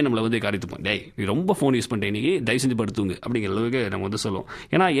 அதுவே நம்மளை வந்து காரித்துப்போம், டேய் நீ ரொம்ப ஃபோன் யூஸ் பண்ணிட்டேன் இன்றைக்கி தயவு செஞ்சு படுத்துங்க அப்படிங்கிற அளவுக்கு நம்ம வந்து சொல்லுவோம்.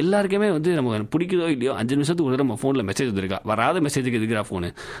 ஏன்னா எல்லாருக்குமே வந்து நம்ம பிடிக்குதோ இல்லையோ 5 நிமிஷத்துக்கு ஒரு நம்ம ஃபோனில் மெசேஜ் வந்துருக்கா, வராத மெசேஜுக்கு எதுக்குறா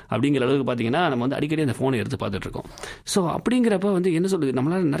ஃபோனு அப்படிங்கிற அளவுக்கு பார்த்தீங்கன்னா நம்ம வந்து அடிக்கடி அந்த ஃபோனை எடுத்து பார்த்துட்ருக்கோம். ஸோ அப்படிங்கிறப்ப வந்து என்ன சொல்கிறது,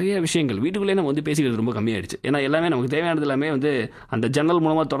 நம்மளால் நிறைய விஷயங்கள் வீட்டுக்குள்ளேயே நம்ம வந்து பேசிக்கிறது ரொம்ப கம்மியாயிடுச்சு. ஏன்னா எல்லாமே நமக்கு தேவையானது எல்லாமே வந்து அந்த ஜன்னல்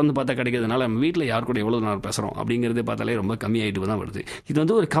மூலமாக திறந்து பார்த்தா கிடைக்கிறதுனால நம்ம வீட்டில் யார் கூட எவ்வளோ நேரம் பேசுகிறோம் அப்படிங்கிறது பார்த்தாலே ரொம்ப கம்மியாகிட்டு தான் வருது. இது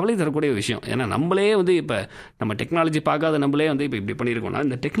வந்து ஒரு கவலை தரக்கூடிய விஷயம். ஏன்னா நம்மளே வந்து இப்போ நம்ம டெக்னாலஜி பார்க்காத நம்மளே வந்து இப்போ இப்படி பண்ணியிருக்கோம்னா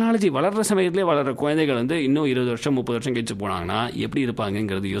இந்த டெக்னாலஜி வளர்கிற சமயத்திலே வளர்கிற குழந்தைகள் வந்து இன்னும் 20 வருஷம் 30 வருஷம் கழிச்சு போனாங்கன்னா எப்படி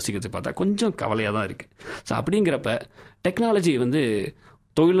இருப்பாங்கங்கிறது யோசிக்கிறது பார்த்தா கொஞ்சம் கவலையாக தான் இருக்குது. ஸோ அப்படிங்கிறப்ப டெக்னாலஜி வந்து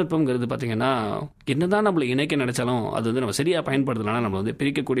தொழில்நுட்பங்கிறது பார்த்திங்கன்னா என்ன தான் நம்மளை இணைக்க நினச்சாலும் அது வந்து நம்ம சரியாக பயன்படுத்தலாம் நம்ம வந்து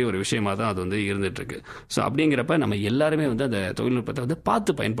பிரிக்கக்கூடிய ஒரு விஷயமாக தான் அது வந்து இருந்துகிட்ருக்கு. ஸோ அப்படிங்கிறப்ப நம்ம எல்லாருமே வந்து அந்த தொழில்நுட்பத்தை வந்து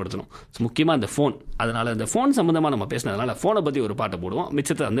பார்த்து பயன்படுத்தணும். ஸோ முக்கியமாக அந்த ஃபோன், அதனால் அந்த ஃபோன் சம்மந்தமாக நம்ம பேசினதுனால ஃபோனை பற்றி ஒரு பாட்டை போடுவோம்,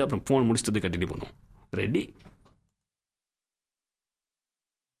 மிச்சத்தை வந்து அப்புறம் ஃபோன் முடிச்சது கண்டினியூ பண்ணுவோம். ரெடி?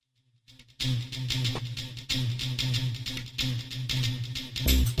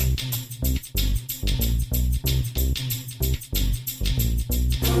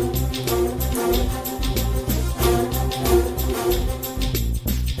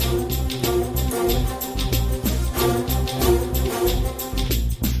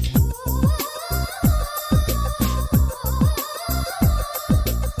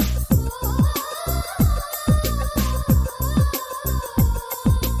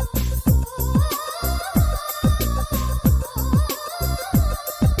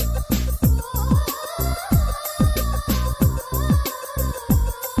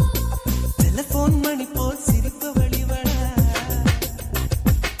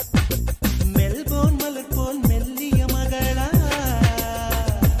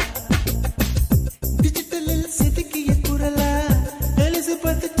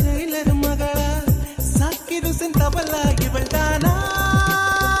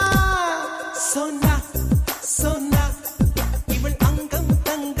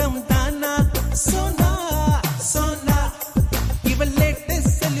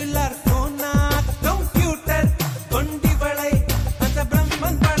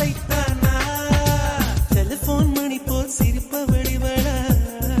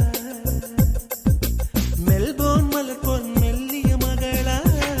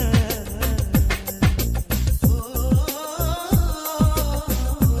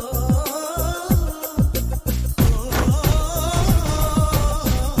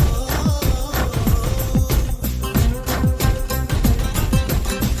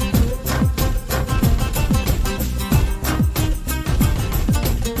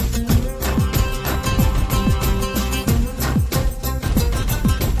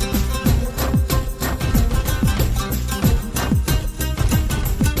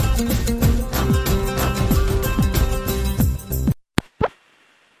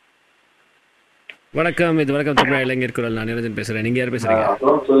 வணக்கம், இது வணக்கம் தமிழ் இளைஞர் குரல். நான் நிரஞ்சன் பேசுறேன். நீங்க யார் பேசுறீங்க?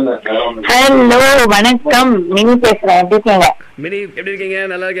 ஹலோ, வணக்கம். மினி பேசுறேன். எப்படி இருக்கீங்க? மினி எப்படி இருக்கீங்க?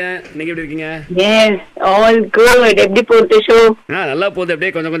 நல்லா இருக்கேன். நீங்க எப்படி இருக்கீங்க? Yes, all good. எப்படி போகுது ஷோ? நல்லா போகுது.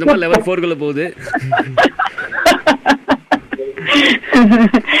 அப்படியே கொஞ்சம் கொஞ்சமா லெவல் 4 குள்ள போகுது.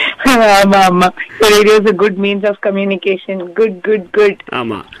 ஆமா ஆமா. Radio is a good means of communication. good.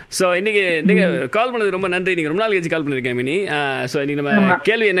 ஆமா. சோ இன்னைக்கு நீங்க கால் பண்ணது ரொம்ப நன்றி. நீங்க ரொம்ப நாள் கழிச்சு கால் பண்ணிருக்கீங்க மினி. சோ இன்னைக்கு நம்ம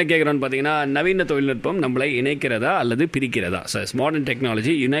கேள்வி என்ன கேக்குறோம்னு பாத்தீங்கன்னா, நவீன தொழில்நுட்பம் நம்மளை இணைக்கிறதா அல்லது பிரிக்கிறதா? So modern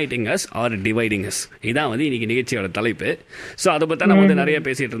technology uniting us R dividing us? இதான் வந்து இன்னைக்கு நிகழ்ச்சியோட தலைப்பு. சோ அதை பத்தி நம்ம வந்து நிறைய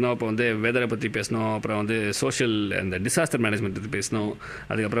பேசிட்டு இருந்தோம். அப்போ வந்து வெதரை பத்தி பேசணும், அப்புறம் வந்து சோஷியல் அந்த டிசாஸ்டர் மேனேஜ்மெண்ட் பத்தி பேசணும்,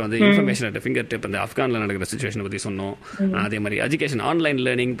 அதுக்கப்புறம் வந்து இன்ஃபர்மேஷன் அட் ஃபிங்கர் டிப் அந்த ஆப்கானில் நடக்கிற சிச்சுவேஷனை பத்தி சொன்னோம். அதே மாதிரி எஜுகேஷன் ஆன்லைன்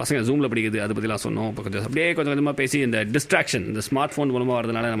லேர்னிங், பசங்க ஜூம்ல படிக்குது, அதை பற்றிலாம் சொன்னோம். இப்போ கொஞ்சம் அப்படியே கொஞ்சம் கொஞ்சமாக பேசி இந்த டிஸ்ட்ராக்ஷன், இந்த ஸ்மார்ட் ஃபோன் மூலமாக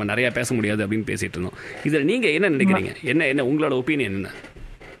வரதுனால நம்ம நிறைய பேச முடியாது அப்படின்னு பேசிட்டு இருந்தோம். இதில் நீங்க என்ன நினைக்கிறீங்க? என்ன உங்களோட ஒப்பீனியன் என்ன?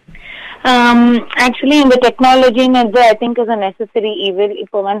 ஆக்சுவலி இந்த டெக்னாலஜின்னு I think is a necessary evil.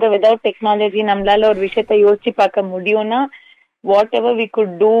 இப்போ வந்து வித்வுட் டெக்னாலஜி நம்மளால ஒரு விஷயத்த யோசிச்சு பார்க்க முடியும்னா whatever we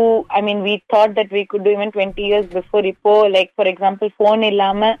could do, I mean we thought that we could do even 20 years before. இப்போ like for example phone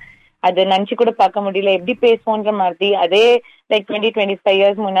இல்லாம அது நினைச்சு கூட பார்க்க முடியல. எப்படி பேசுவோன்ற மாதிரி அதே like 20-25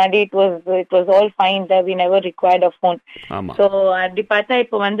 years முன்னாடி it was all fine that we never required a phone. So அப்படி பார்த்தா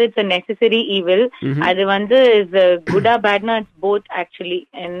இப்போ வந்து it's a necessary evil. அது வந்து is good or bad? No, it's both actually,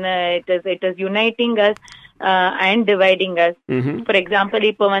 and it is uniting us and dividing us. For example,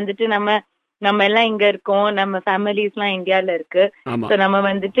 இப்போ வந்துட்டு நம்ம எல்லாம் இங்க இருக்கோம், நம்ம ஃபேமிலிஸ் எல்லாம் இந்தியால இருக்கு. சோ நம்ம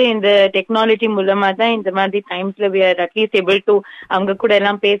வந்துட்டு இந்த டெக்னாலஜி மூலமா தான் இந்த மாதிரி டைம்ஸ்ல we are at least able to அவங்க கூட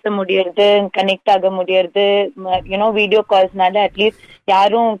எல்லாம் பேச முடியறது, கனெக்ட் ஆக முடியறது. வீடியோ கால்ஸ்னால அட்லீஸ்ட்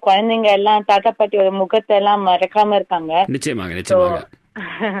யாரும் குழந்தைங்க எல்லாம் தாத்தா பாட்டியோட முகத்தை எல்லாம் மறக்காம இருக்காங்க. நிச்சயமாக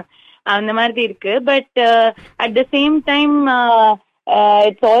அந்த மாதிரி இருக்கு. But at the same time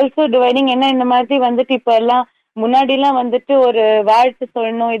it's also dividing. ஏன்னா இந்த மாதிரி வந்துட்டு இப்ப எல்லாம் முன்னாடி எல்லாம் வந்துட்டு ஒரு வாழ்த்து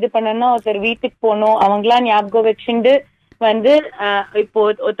சொல்லணும், இது பண்ணணும், ஒருத்தர் வீட்டுக்கு போகணும், அவங்களாம் ஞாபகம் வச்சுட்டு வந்து இப்போ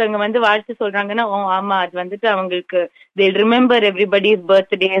ஒருத்தவங்க வந்து வாழ்த்து சொல்றாங்கன்னா ஆமா அது வந்துட்டு அவங்களுக்கு they'll remember everybody's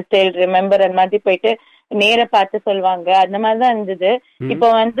birthdays, they'll remember அந்த மாதிரி போயிட்டு நேர பார்த்து சொல்லுவாங்க. அந்த மாதிரிதான் இருந்தது. இப்போ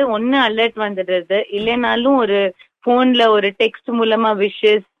வந்து ஒண்ணு அலர்ட் வந்துடுறது, இல்லைனாலும் ஒரு போன்ல ஒரு டெக்ஸ்ட் மூலமா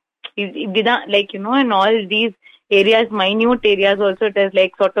விஷஸ் இப்படிதான். Like in all these areas, minute areas also, it has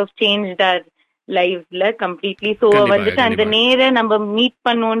like sort of changed our லைஃப்ல கம்ப்ளீட்லி. சோ வந்துட்டு அந்த நேர நம்ம மீட்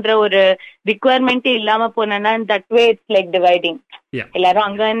பண்ணுன்ற ஒரு ரிக்குவயர்மெண்டே இல்லாம போனா that way it's like dividing. எல்லாரும்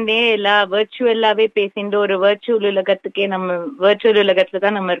அங்க இருந்தே எல்லா வர்ச்சுவலாவே பேசிட்டு ஒரு வர்ச்சுவல் உலகத்துக்கே நம்ம வர்ச்சுவல் உலகத்துல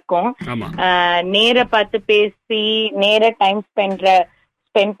தான் நம்ம இருக்கோம். நேர பார்த்து பேசி நேர டைம்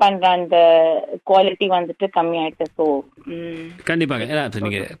ஸ்பெண்ட் பண்ற அந்த குவாலிட்டி வந்துட்டு கம்மி ஆயிட்டு. ஸோ கண்டிப்பாக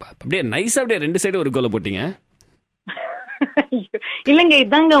நீங்க அப்படியே நைஸா அப்படியே ரெண்டு சைடு ஒரு கோலை போட்டீங்க. இல்லங்க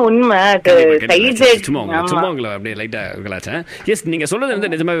இதாங்க உண்மை. சும்மா உங்களை அப்படியே லைட்டா கலாச்சேன். எஸ், நீங்க சொல்றது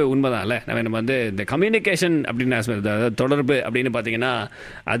வந்து நிஜமாவே உண்மைதான். நம்ம வந்து இந்த கம்யூனிகேஷன் அப்படின்னு தொடர்பு அப்படின்னு பாத்தீங்கன்னா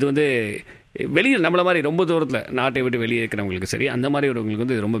அது வந்து வெளியில் நம்மள மாதிரி ரொம்ப தூரத்தில் நாட்டை விட்டு வெளியே இருக்கிறவங்களுக்கு சரி, அந்த மாதிரி ஒருவங்களுக்கு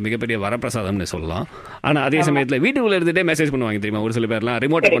வந்து ரொம்ப மிகப்பெரிய வரப்பிரசாதம்னு சொல்லலாம். ஆனால் அதே சமயத்தில் வீட்டுக்குள்ளே இருந்துகிட்டே மெசேஜ் பண்ணுவாங்க தெரியுமா, ஒரு சில பேர்லாம்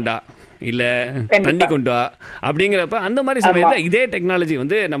ரிமோட் கொண்டா இல்லை தண்ணி கொண்டா அப்படிங்கிறப்ப அந்த மாதிரி சமயத்தில் இதே டெக்னாலஜி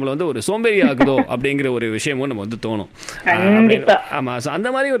வந்து நம்மளை வந்து ஒரு சோம்பேறி ஆகுதோ அப்படிங்கிற ஒரு விஷயமும் நம்ம வந்து தோணும். ஆமாம், ஸோ அந்த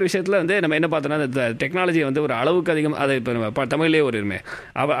மாதிரி ஒரு விஷயத்தில் வந்து நம்ம என்ன பார்த்தோன்னா இந்த டெக்னாலஜியை வந்து ஒரு அளவுக்கு அதிகம், அதை இப்போ நம்ம தமிழ்லேயே ஒரு இருமே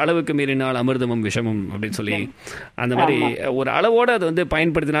அளவுக்கு மீறினால் அமிர்தமும் விஷமும் அப்படின்னு சொல்லி அந்த மாதிரி ஒரு அளவோடு அதை வந்து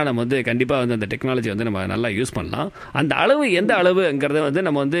பயன்படுத்தினா நம்ம வந்து கண்டிப்பாக வந்து அந்த டெக்னாலஜி வந்து நம்ம நல்லா யூஸ் பண்ணலாம். அந்த அளவு எந்த அளவுங்கிறத வந்து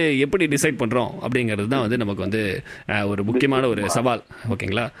நம்ம வந்து எப்படி டிசைட் பண்ணுறோம் அப்படிங்கிறது தான் வந்து நமக்கு வந்து ஒரு முக்கியமான ஒரு சவால்.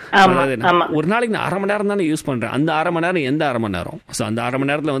 ஓகேங்களா, ஒரு நாளைக்கு நான் 1/2 மணி நேரம் தானே யூஸ் பண்ணுறேன். அந்த 1/2 மணி நேரம் எந்த 1/2 மணி நேரம்? ஸோ அந்த 1/2 மணி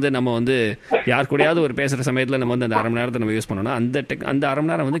நேரத்தில் வந்து நம்ம வந்து யார் கூடயாவது ஒரு பேசுகிற சமயத்தில் நம்ம வந்து அந்த 1/2 மணி நேரத்தை நம்ம யூஸ் பண்ணோம்னா அந்த 1/2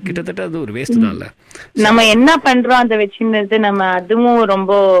 மணி நேரம் வந்து கிட்டத்தட்ட அது ஒரு வேஸ்ட் தான். இல்லை, நம்ம என்ன பண்றோம் அதை வச்சுன்றது நம்ம அதுவும்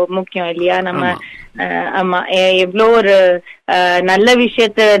ரொம்ப முக்கியம் இல்லையா? நம்ம ஆமா, எவ்வளோ ஒரு நல்ல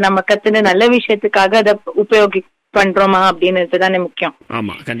விஷயத்த நம்ம கத்துன நல்ல விஷயத்துக்காக அதை பண்றோமா அப்படின்னு தானே முக்கியம்.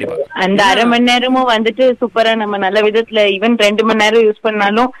 ஆமா, கண்டிப்பா. அந்த 1/2 மணி நேரமும் வந்துட்டு சூப்பரா நம்ம நல்ல விதத்துல ஈவன் 2 மணி நேரம் யூஸ்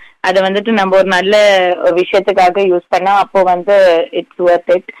பண்ணாலும் அதை வந்துட்டு நம்ம ஒரு நல்ல விஷயத்துக்காக யூஸ் பண்ணா அப்போ வந்து இட்ஸ்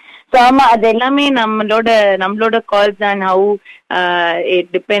வொர்த் இட். ஸோ ஆமா, அது எல்லாமே நம்மளோட calls and how it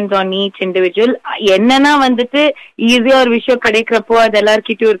depends on each individual. என்னன்னா வந்துட்டு ஈஸியா ஒரு விஷயம் கிடைக்கிறப்போ அது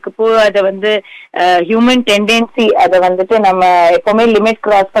எல்லார்கிட்டயும் இருக்கப்போ அதை வந்து ஹியூமன் டெண்டன்சி, அதை வந்துட்டு நம்ம எப்பவுமே லிமிட்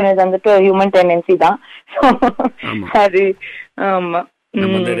கிராஸ் பண்ணது வந்துட்டு ஹியூமன் டெண்டன்சி தான். அது ஆமா,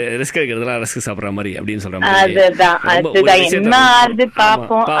 நம்ம வந்து ரிஸ்க் எடுக்கிறதுலாம் ரிஸ்க் சாப்பிட்ற மாதிரி அப்படின்னு சொல்ற மாதிரி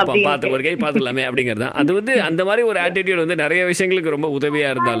பார்த்து ஒரு கை பார்த்துக்கலாமே அப்படிங்கிறது தான். அது வந்து அந்த மாதிரி ஒரு ஆட்டிடியூட் வந்து நிறைய விஷயங்களுக்கு ரொம்ப உதவியா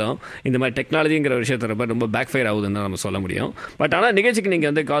இருந்தாலும் இந்த மாதிரி டெக்னாலஜிங்கிற விஷயத்த ரொம்ப பேக் ஃபயர் ஆகுதுன்னு தான் நம்ம சொல்ல முடியும். பட் ஆனால் நிகழ்ச்சிக்கு நீங்க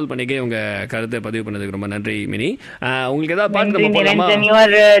வந்து கால் பண்ணிக்க உங்க கருத்தை பதிவு பண்ணதுக்கு ரொம்ப நன்றி மினி. உங்களுக்கு ஏதாவது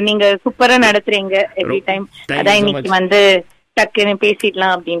பாட்டு நீங்க சூப்பரா நடத்துறீங்க எவ்ரி டைம். அதான் இன்னைக்கு வந்து டக்குன்னு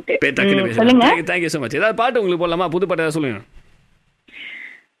பேசிடலாம் அப்படின்ட்டு சொல்லுங்க. Thank you so much. ஏதாவது பாட்டு உங்களுக்கு போடலாமா? புது பாட்டு ஏதாவது சொல்லுங்க.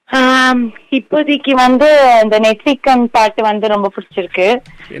 இப்போதைக்கு வந்து இந்த நெட்ஃபிளிக்ஸ் பாட்டு வந்து ரொம்ப பிடிச்சிருக்கு.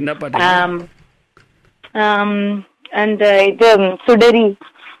 என்ன பாட்டு? அந்த இது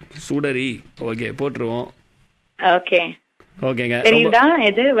சுடரி. ஓகே, போட்டுருவோம். ஓகேங்க, தெரியுதா?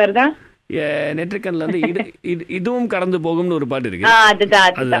 எது வருதா? நெட்ரிக்கன்ல வந்து இதுவும் கடந்து போகும்னு ஒரு பாட்டு இருக்கு.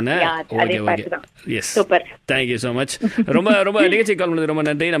 அதுதானே? Okay okay, yes, super, thank you so much. ரொம்ப ரொம்ப நிகழ்ச்சி கால் பண்ணது ரொம்ப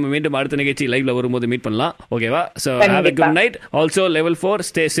நன்றி. நம்ம மீண்டும் அடுத்த நிகழ்ச்சி லைவ்ல வரும்போது மீட் பண்ணலாம். ஓகேவா? So have a good night. Also level 4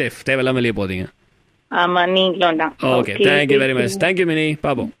 stay safe. தேவையில்லாம வெளியே போதீங்க. ஆமா, நீங்களும் தான். Okay, thank you very much. Thank you Mini.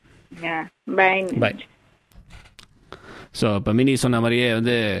 பாப்போம். பை. ஸோ இப்போ மினி சொன்ன மாதிரியே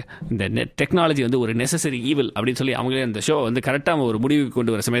வந்து இந்த டெக்னாலஜி வந்து ஒரு நெசசரி ஈவில் அப்படின்னு சொல்லி அவங்களே அந்த ஷோ வந்து கரெக்டாக ஒரு முடிவுக்கு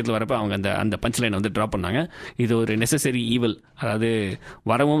கொண்டு வர சமயத்தில் வரப்போ அவங்க அந்த பஞ்ச் லைன் வந்து ட்ராப் பண்ணாங்க. இது ஒரு நெசசரி ஈவில், அதாவது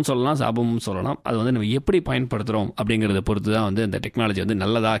வரவும் சொல்லலாம் சாபமும் சொல்லலாம். அது வந்து நம்ம எப்படி பயன்படுத்துகிறோம் அப்படிங்கிறத பொறுத்து தான் வந்து இந்த டெக்னாலஜி வந்து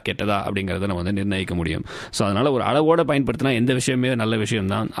நல்லதா கெட்டதா அப்படிங்கிறத நம்ம வந்து நிர்ணயிக்க முடியும். ஸோ அதனால் ஒரு அளவோடு பயன்படுத்தினா எந்த விஷயமே நல்ல விஷயம்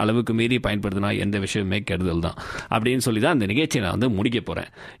தான், அளவுக்கு மீறி பயன்படுத்தினா எந்த விஷயமே கெடுதல் தான் அப்படின்னு சொல்லி தான் இந்த நிகழ்ச்சியை நான் வந்து முடிக்க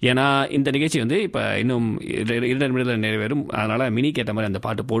போகிறேன். ஏன்னா இந்த நிகழ்ச்சி வந்து இப்போ இன்னும் 2 நிமிடத்தில் வெறும். அதனால மினி கேட்ட மாதிரி அந்த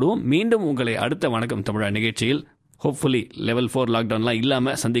பாட்டு போடுவோம். மீண்டும் உங்களை அடுத்த வணக்கம் தமிழா நிகழ்ச்சியில் ஹோப்ஃபுல்லி லெவல் 4 லாக்டவுன்லாம்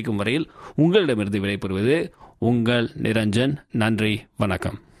இல்லாமல் சந்திக்கும் வரையில் உங்களிடமிருந்து விடைபெறுவது உங்கள் நிரஞ்சன். நன்றி,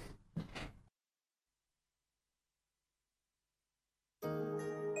 வணக்கம்.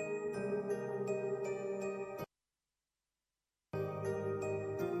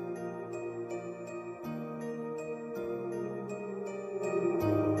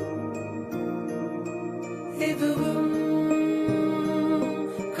 இதுவும்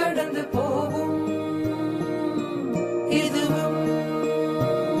கடந்து போகும், இதுவும்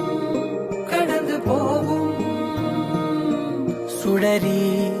கடந்து போகும். சுடரி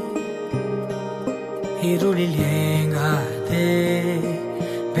இருளில் ஏங்காதே,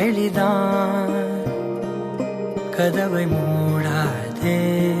 வெளிதான் கதவை மூடாதே.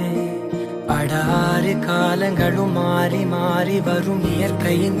 ஆறு காலங்களும் மாறி மாறி வரும்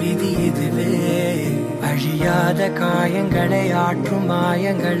இயற்கையின் விதி இதுவே. அழியாத காயங்களை ஆற்றும்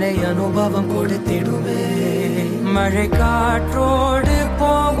மாயங்களை அனுபவம் கொடுத்திடுவே. மழை காற்றோடு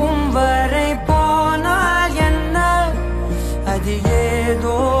போகும் வரை போனால் என்ன, அது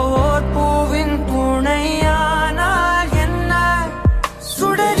ஏதோ ஓர் பூவின் துணையானால் என்ன.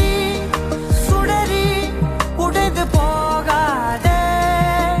 சுடரி சுடரி உடைந்து போகாதே,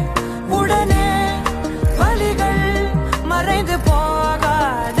 உடனே வலிகள் மறைந்து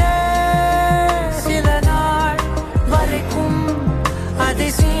போகாதே. சில நாள் வரைக்கும் அதை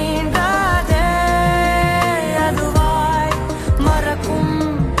சீண்டாதே, அதுவாய் மறக்கும்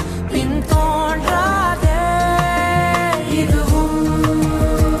பின் தோன்றாதே. இதுவும்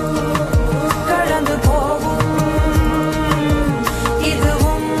கடந்து போகும்,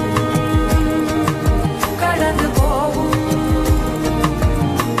 இதுவும் கடந்து போகும்.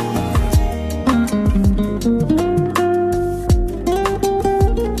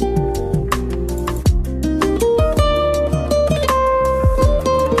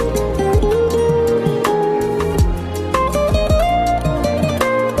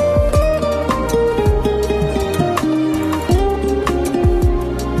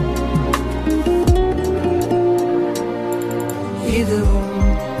 இதுவும்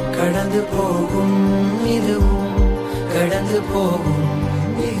கடந்து போகும், இதுவும் கடந்து போகும்,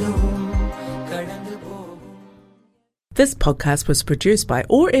 இதுவும் கடந்து போகும். This podcast was produced by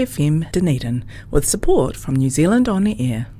ORFM Dunedin with support from New Zealand On the Air.